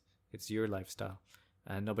balance, it's your lifestyle,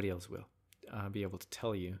 and nobody else will be able to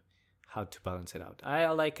tell you how to balance it out.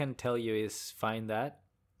 All I can tell you is find that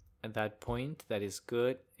at that point that is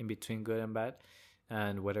good in between good and bad,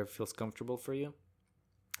 and whatever feels comfortable for you.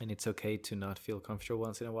 And it's okay to not feel comfortable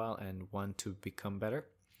once in a while and want to become better.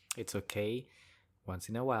 It's okay once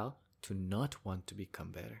in a while to not want to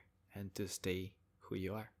become better and to stay who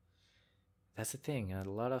you are. That's the thing. A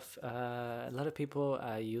lot of people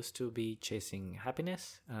used to be chasing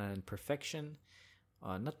happiness and perfection,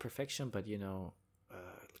 not perfection, but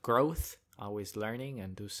growth, always learning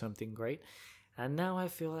and do something great. And now I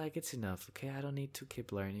feel like it's enough. Okay, I don't need to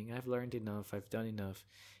keep learning. I've learned enough. I've done enough.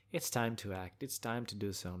 It's time to act. It's time to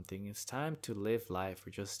do something. It's time to live life, or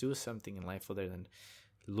just do something in life other than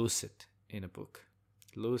lose it in a book,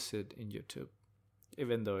 lose it in YouTube.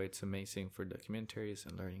 Even though it's amazing for documentaries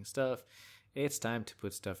and learning stuff, it's time to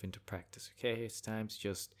put stuff into practice, okay? It's time to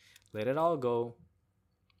just let it all go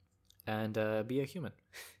and be a human.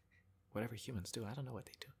 Whatever humans do, I don't know what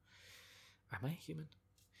they do. Am I a human?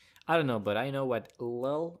 I don't know, but I know what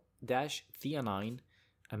lil-theanine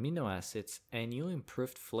amino acids and new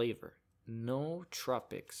improved flavor. No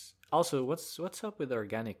tropics. Also, what's up with the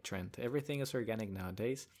organic trend? Everything is organic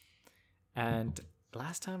nowadays. And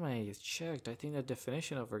last time I checked, I think the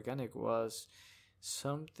definition of organic was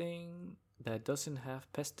something that doesn't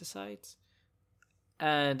have pesticides.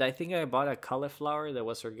 And I think I bought a cauliflower that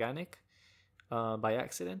was organic by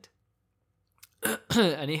accident.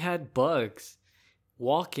 And it had bugs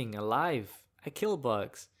walking alive. I kill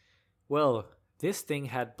bugs. Well, this thing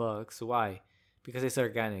had bugs. Why? Because it's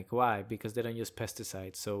organic. Why? Because they don't use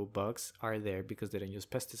pesticides. So bugs are there because they don't use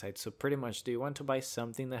pesticides. So pretty much, do you want to buy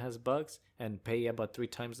something that has bugs and pay about 3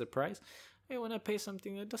 times the price? I want to pay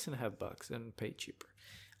something that doesn't have bugs and pay cheaper.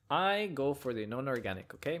 I go for the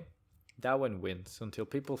non-organic, okay? That one wins until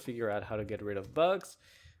people figure out how to get rid of bugs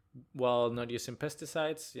while not using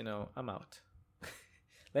pesticides. I'm out.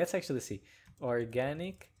 Let's actually see.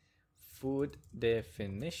 Organic food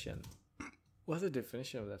definition. What's the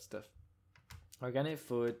definition of that stuff? Organic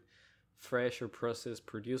food, fresh or processed,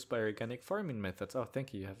 produced by organic farming methods. Oh,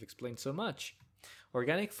 thank you. You have explained so much.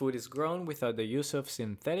 Organic food is grown without the use of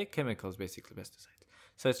synthetic chemicals, basically pesticides,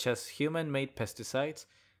 such as human-made pesticides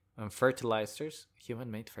and fertilizers.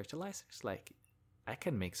 Human-made fertilizers? Like, I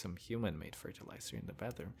can make some human-made fertilizer in the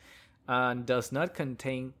bathroom. And does not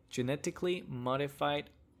contain genetically modified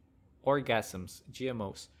organisms.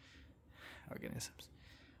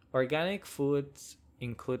 Organic foods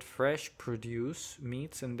include fresh produce,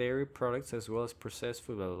 meats, and dairy products, as well as processed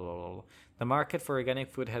food. Blah, blah, blah, blah. The market for organic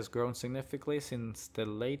food has grown significantly since the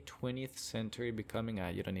late 20th century, becoming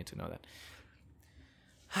you don't need to know that.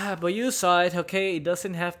 But you saw it, okay? It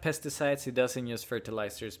doesn't have pesticides. It doesn't use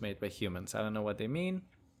fertilizers made by humans. I don't know what they mean.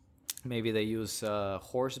 Maybe they use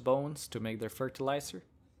horse bones to make their fertilizer.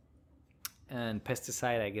 And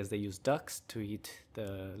pesticide, I guess they use ducks to eat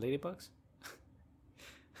the ladybugs.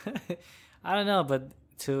 I don't know, but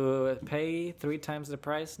to pay 3 times the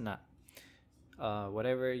price, nah.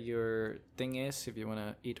 Whatever your thing is, if you want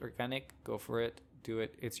to eat organic, go for it. Do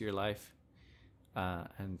it. It's your life.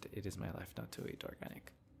 And it is my life not to eat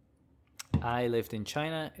organic. I lived in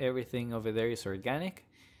China. Everything over there is organic.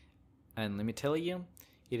 And let me tell you,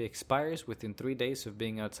 it expires within 3 days of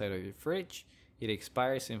being outside of your fridge. It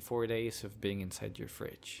expires in 4 days of being inside your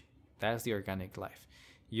fridge. That's the organic life.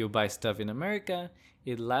 You buy stuff in America,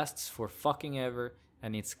 it lasts for fucking ever,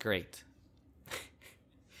 and it's great.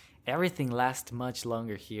 Everything lasts much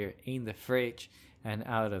longer here in the fridge and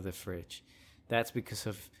out of the fridge. That's because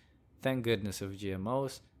of, thank goodness, of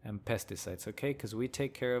GMOs and pesticides, okay? Because we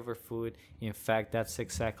take care of our food. In fact, that's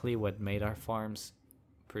exactly what made our farms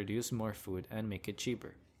produce more food and make it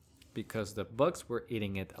cheaper. Because the bugs were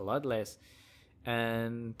eating it a lot less,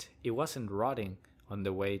 and it wasn't rotting on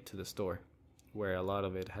the way to the store, where a lot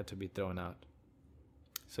of it had to be thrown out.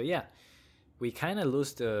 So yeah, we kind of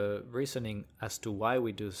lose the reasoning as to why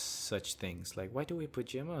we do such things. Like, why do we put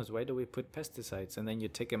GMOs? Why do we put pesticides? And then you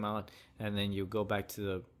take them out, and then you go back to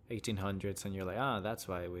the 1800s, and you're like, that's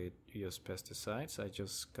why we use pesticides. I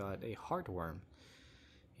just got a heartworm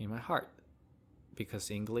in my heart. Because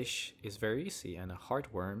English is very easy, and a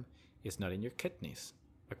heartworm is not in your kidneys,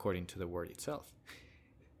 according to the word itself.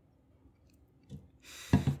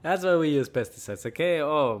 That's why we use pesticides, okay?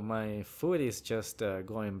 Oh, my food is just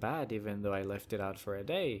going bad even though I left it out for a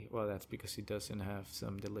day. Well, that's because it doesn't have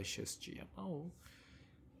some delicious GMO.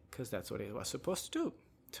 Because that's what it was supposed to do.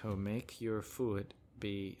 to make your food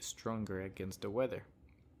be stronger against the weather.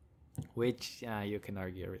 Which you can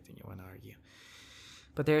argue everything you want to argue.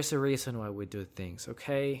 But there's a reason why we do things,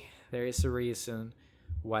 okay? There is a reason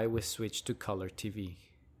why we switch to color TV.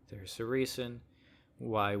 There's a reason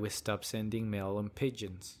why we stop sending mail on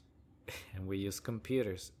pigeons and we use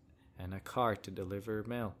computers and a car to deliver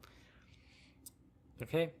mail.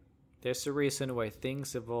 Okay? There's a reason why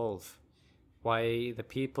things evolve. Why the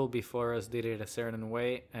people before us did it a certain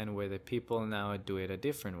way and why the people now do it a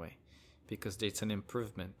different way. Because it's an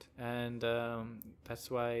improvement. And that's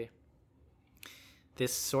why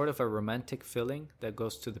this sort of a romantic feeling that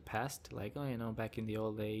goes to the past, like, oh, back in the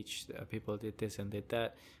old age, people did this and did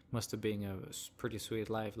that, must have been a pretty sweet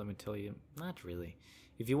life, let me tell you. Not really.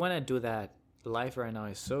 If you want to do that, life right now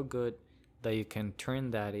is so good that you can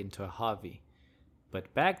turn that into a hobby.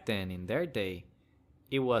 But back then, in their day,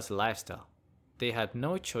 it was a lifestyle. They had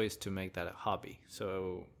no choice to make that a hobby.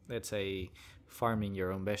 So let's say farming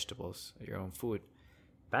your own vegetables, your own food.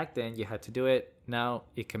 Back then, you had to do it. Now,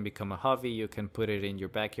 it can become a hobby. You can put it in your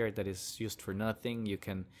backyard that is used for nothing. You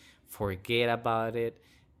can forget about it.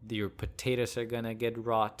 Your potatoes are going to get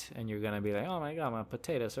rot, and you're going to be like, oh my God, my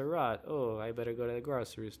potatoes are rot. Oh, I better go to the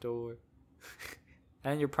grocery store.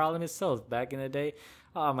 And your problem is solved. Back in the day,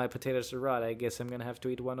 oh, my potatoes are rot. I guess I'm going to have to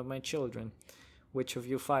eat one of my children. Which of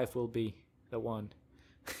you 5 will be the one?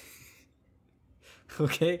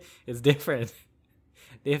 Okay? It's different.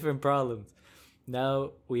 Different problems.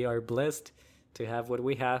 Now we are blessed to have what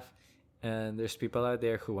we have, and there's people out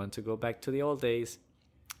there who want to go back to the old days.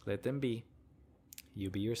 Let them be. You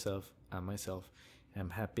be yourself. I'm myself. I'm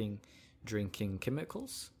happy drinking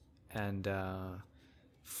chemicals and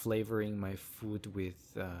flavoring my food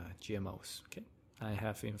with GMOs. Okay, I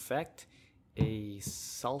have in fact a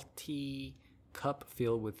salty cup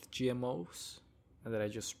filled with GMOs that I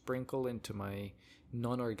just sprinkle into my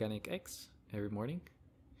non-organic eggs every morning,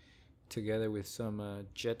 together with some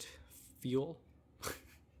jet fuel.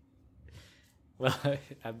 Well,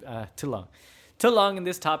 too long in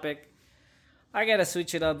this topic. I gotta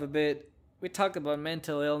switch it up a bit. We talked about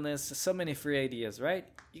mental illness, so many free ideas, right?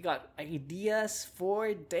 You got ideas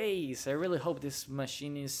for days. I really hope this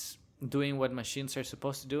machine is doing what machines are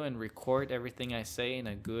supposed to do and record everything I say in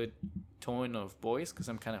a good tone of voice, because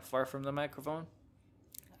I'm kind of far from the microphone.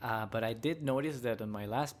 But I did notice that on my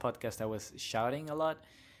last podcast I was shouting a lot,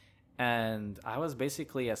 and I was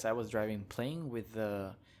basically, as I was driving, playing with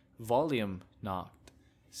the volume knocked.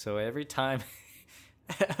 So every time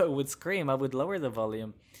I would scream, I would lower the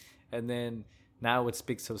volume, and then now I would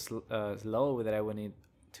speak so slow that I would need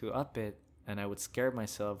to up it, and I would scare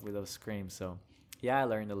myself with those screams. So yeah, I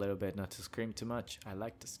learned a little bit not to scream too much. I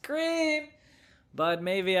like to scream, but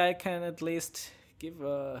maybe I can at least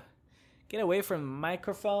get away from the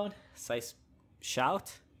microphone so I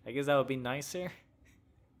shout. I guess that would be nicer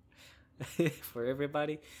for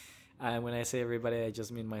everybody. And when I say everybody, I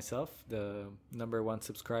just mean myself, the number 1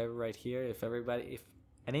 subscriber right here. If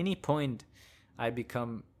at any point I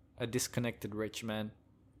become a disconnected rich man,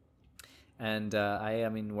 and I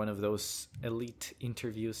am in one of those elite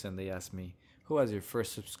interviews, and they ask me, who was your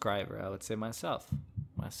first subscriber? I would say myself,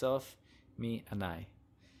 me, and I.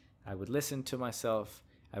 I would listen to myself,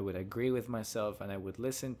 I would agree with myself, and I would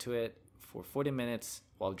listen to it for 40 minutes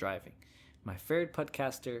while driving. My favorite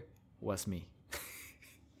podcaster was me.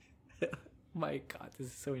 My God, this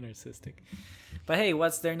is so narcissistic. But hey,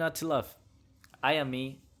 what's there not to love? I am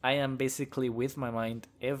me. I am basically with my mind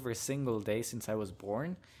every single day since I was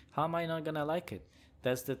born. How am I not gonna like it?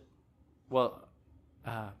 There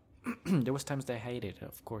was times that I hated it,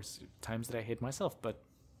 of course, times that I hate myself, but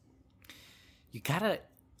you gotta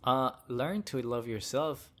learn to love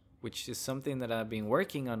yourself, which is something that I've been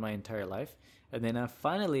working on my entire life, and then I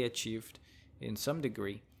finally achieved, in some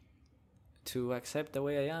degree, to accept the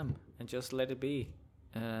way I am and just let it be.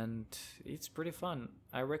 And it's pretty fun.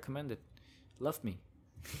 I recommend it. Love me.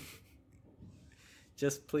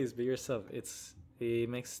 Just please be yourself. It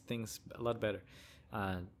makes things a lot better.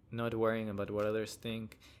 Not worrying about what others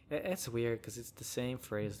think. It's weird because it's the same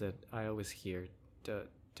phrase that I always hear.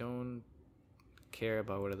 Don't care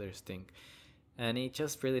about what others think. And it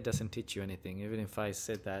just really doesn't teach you anything. Even if I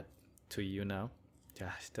said that to you now,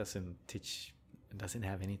 it doesn't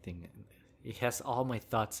have anything. It has all my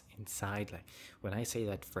thoughts inside. Like when I say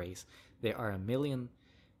that phrase, there are a million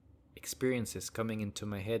experiences coming into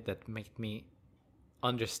my head that make me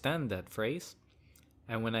understand that phrase.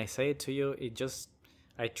 And when I say it to you,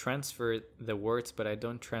 I transfer the words, but I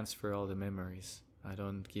don't transfer all the memories. I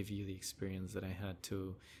don't give you the experience that I had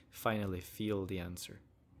to finally feel the answer.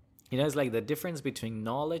 It's like the difference between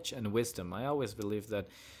knowledge and wisdom. I always believe that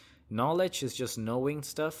Knowledge is just knowing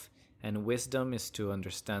stuff, and wisdom is to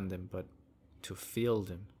understand them, but to feel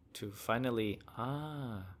them, to finally,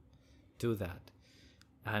 do that.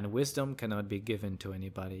 And wisdom cannot be given to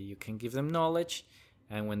anybody. You can give them knowledge,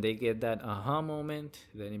 and when they get that aha moment,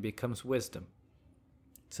 then it becomes wisdom.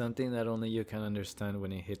 Something that only you can understand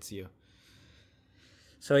when it hits you.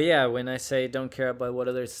 So yeah, when I say don't care about what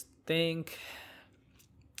others think,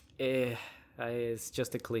 it's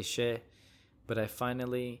just a cliche, but I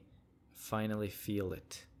finally feel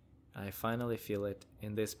it. I finally feel it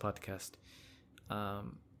in this podcast.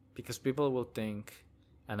 Because people will think,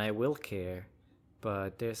 and I will care,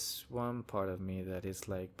 but there's one part of me that is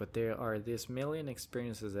like, but there are these million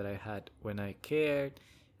experiences that I had when I cared,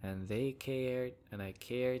 and they cared, and I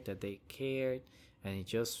cared that they cared, and it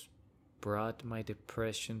just brought my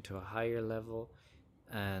depression to a higher level,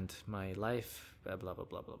 and my life, blah, blah, blah,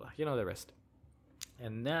 blah, blah, blah. You know the rest.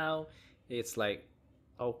 And now it's like,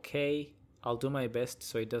 okay, I'll do my best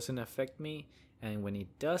so it doesn't affect me. And when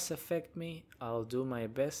it does affect me, I'll do my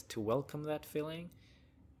best to welcome that feeling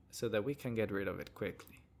so that we can get rid of it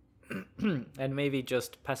quickly. And maybe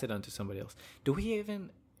just pass it on to somebody else. Do we even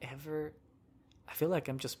ever... I feel like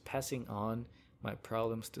I'm just passing on my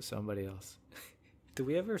problems to somebody else. Do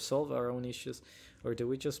we ever solve our own issues? Or do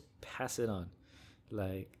we just pass it on?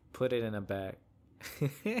 Like, put it in a bag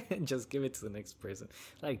and just give it to the next person.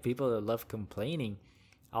 Like, people that love complaining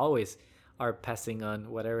always are passing on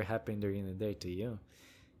whatever happened during the day to you.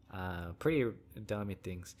 Pretty dummy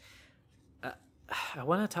things. I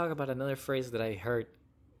want to talk about another phrase that I heard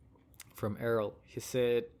from Earl. He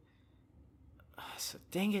said,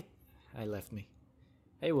 dang it, I left me.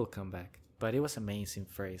 It will come back. But it was an amazing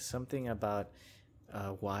phrase. Something about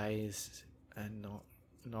wise and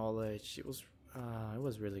knowledge. It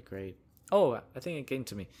was really great. Oh, I think it came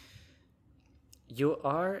to me. You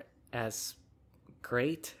are as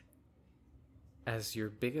great as your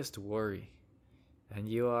biggest worry, and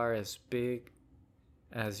you are as big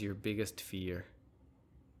as your biggest fear.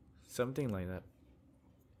 Something like that.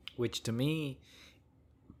 Which to me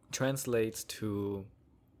translates to,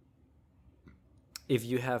 if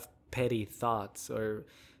you have petty thoughts or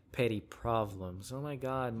petty problems, oh my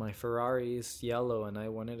god, my Ferrari is yellow and I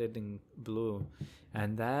wanted it in blue,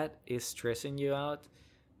 and that is stressing you out,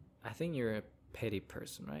 I think you're a petty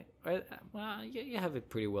person, right? Well, you have it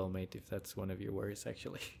pretty well made if that's one of your worries,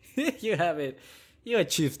 actually. You have it. You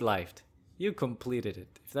achieved life. You completed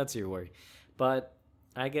it, if that's your worry. But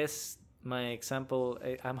I guess my example,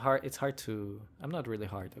 I'm not really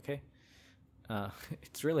hard, okay?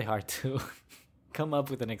 It's really hard to come up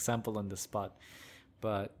with an example on the spot.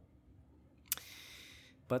 But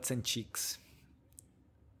butts and cheeks.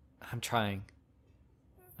 I'm trying.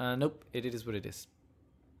 Nope, it is what it is.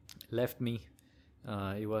 Left me.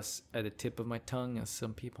 It was at the tip of my tongue, as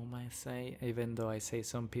some people might say. Even though I say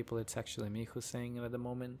some people, it's actually me who's saying it at the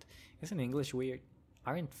moment. Isn't English weird?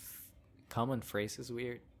 Aren't common phrases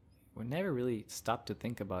weird? We never really stop to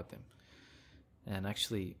think about them and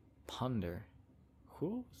actually ponder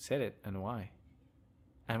who said it and why.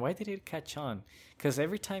 And why did it catch on? Because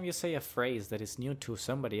every time you say a phrase that is new to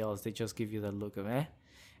somebody else, they just give you that look of and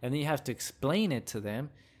then you have to explain it to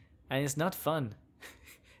them, and it's not fun.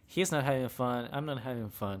 He's not having fun. I'm not having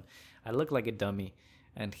fun. I look like a dummy,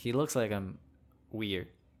 and he looks like I'm weird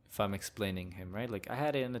if I'm explaining him, right? Like, I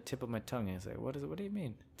had it in the tip of my tongue, and I was like, what do you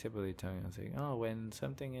mean, tip of the tongue? I was like, oh, when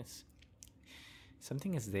something is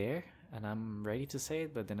there, and I'm ready to say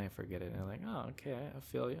it, but then I forget it. And I'm like, oh, okay, I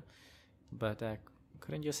feel you. But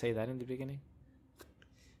couldn't you say that in the beginning?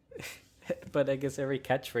 But I guess every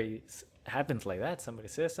catchphrase happens like that. Somebody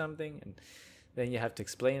says something, and then you have to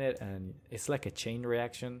explain it, and it's like a chain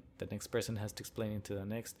reaction. The next person has to explain it to the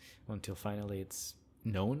next until finally it's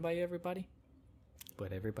known by everybody.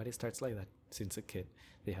 But everybody starts like that since a kid.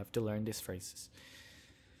 They have to learn these phrases.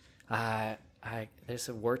 There's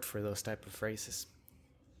a word for those type of phrases,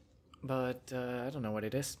 but I don't know what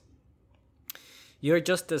it is. You're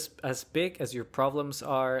just as big as your problems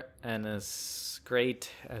are, and as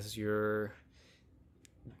great as your...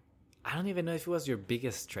 I don't even know if it was your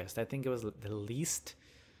biggest stress. I think it was the least,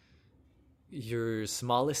 your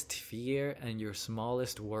smallest fear and your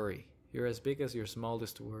smallest worry. You're as big as your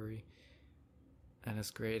smallest worry and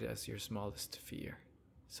as great as your smallest fear.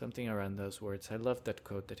 Something around those words. I love that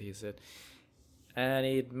quote that he said. And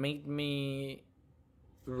it made me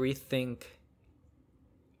rethink,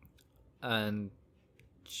 and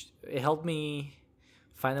it helped me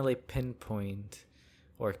finally pinpoint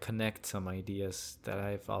or connect some ideas that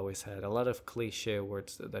I've always had. A lot of cliche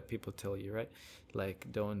words that people tell you, right? Like,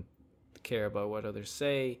 don't care about what others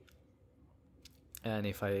say. And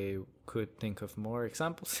if I could think of more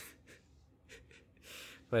examples,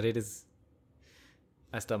 but it is.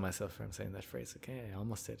 I stopped myself from saying that phrase. Okay, I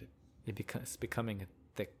almost said it. It's becoming a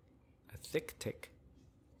thick tick,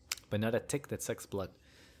 but not a tick that sucks blood,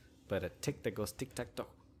 but a tick that goes tic tac toe.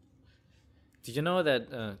 Did you know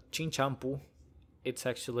that chin champu, it's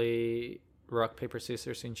actually rock paper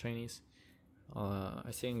scissors in Chinese?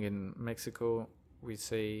 I think in Mexico we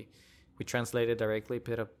translate it directly,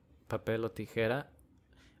 pero papel o tijera,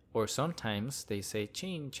 or sometimes they say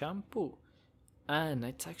chin champu, and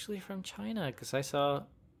it's actually from China because I saw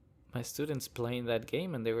my students playing that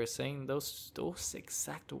game and they were saying those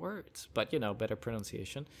exact words, but better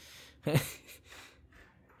pronunciation.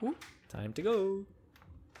 Ooh, time to go.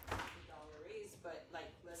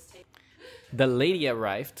 The lady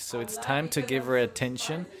arrived, so it's time to give her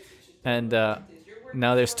attention. And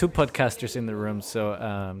now there's 2 podcasters in the room,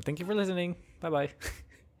 so thank you for listening. Bye bye.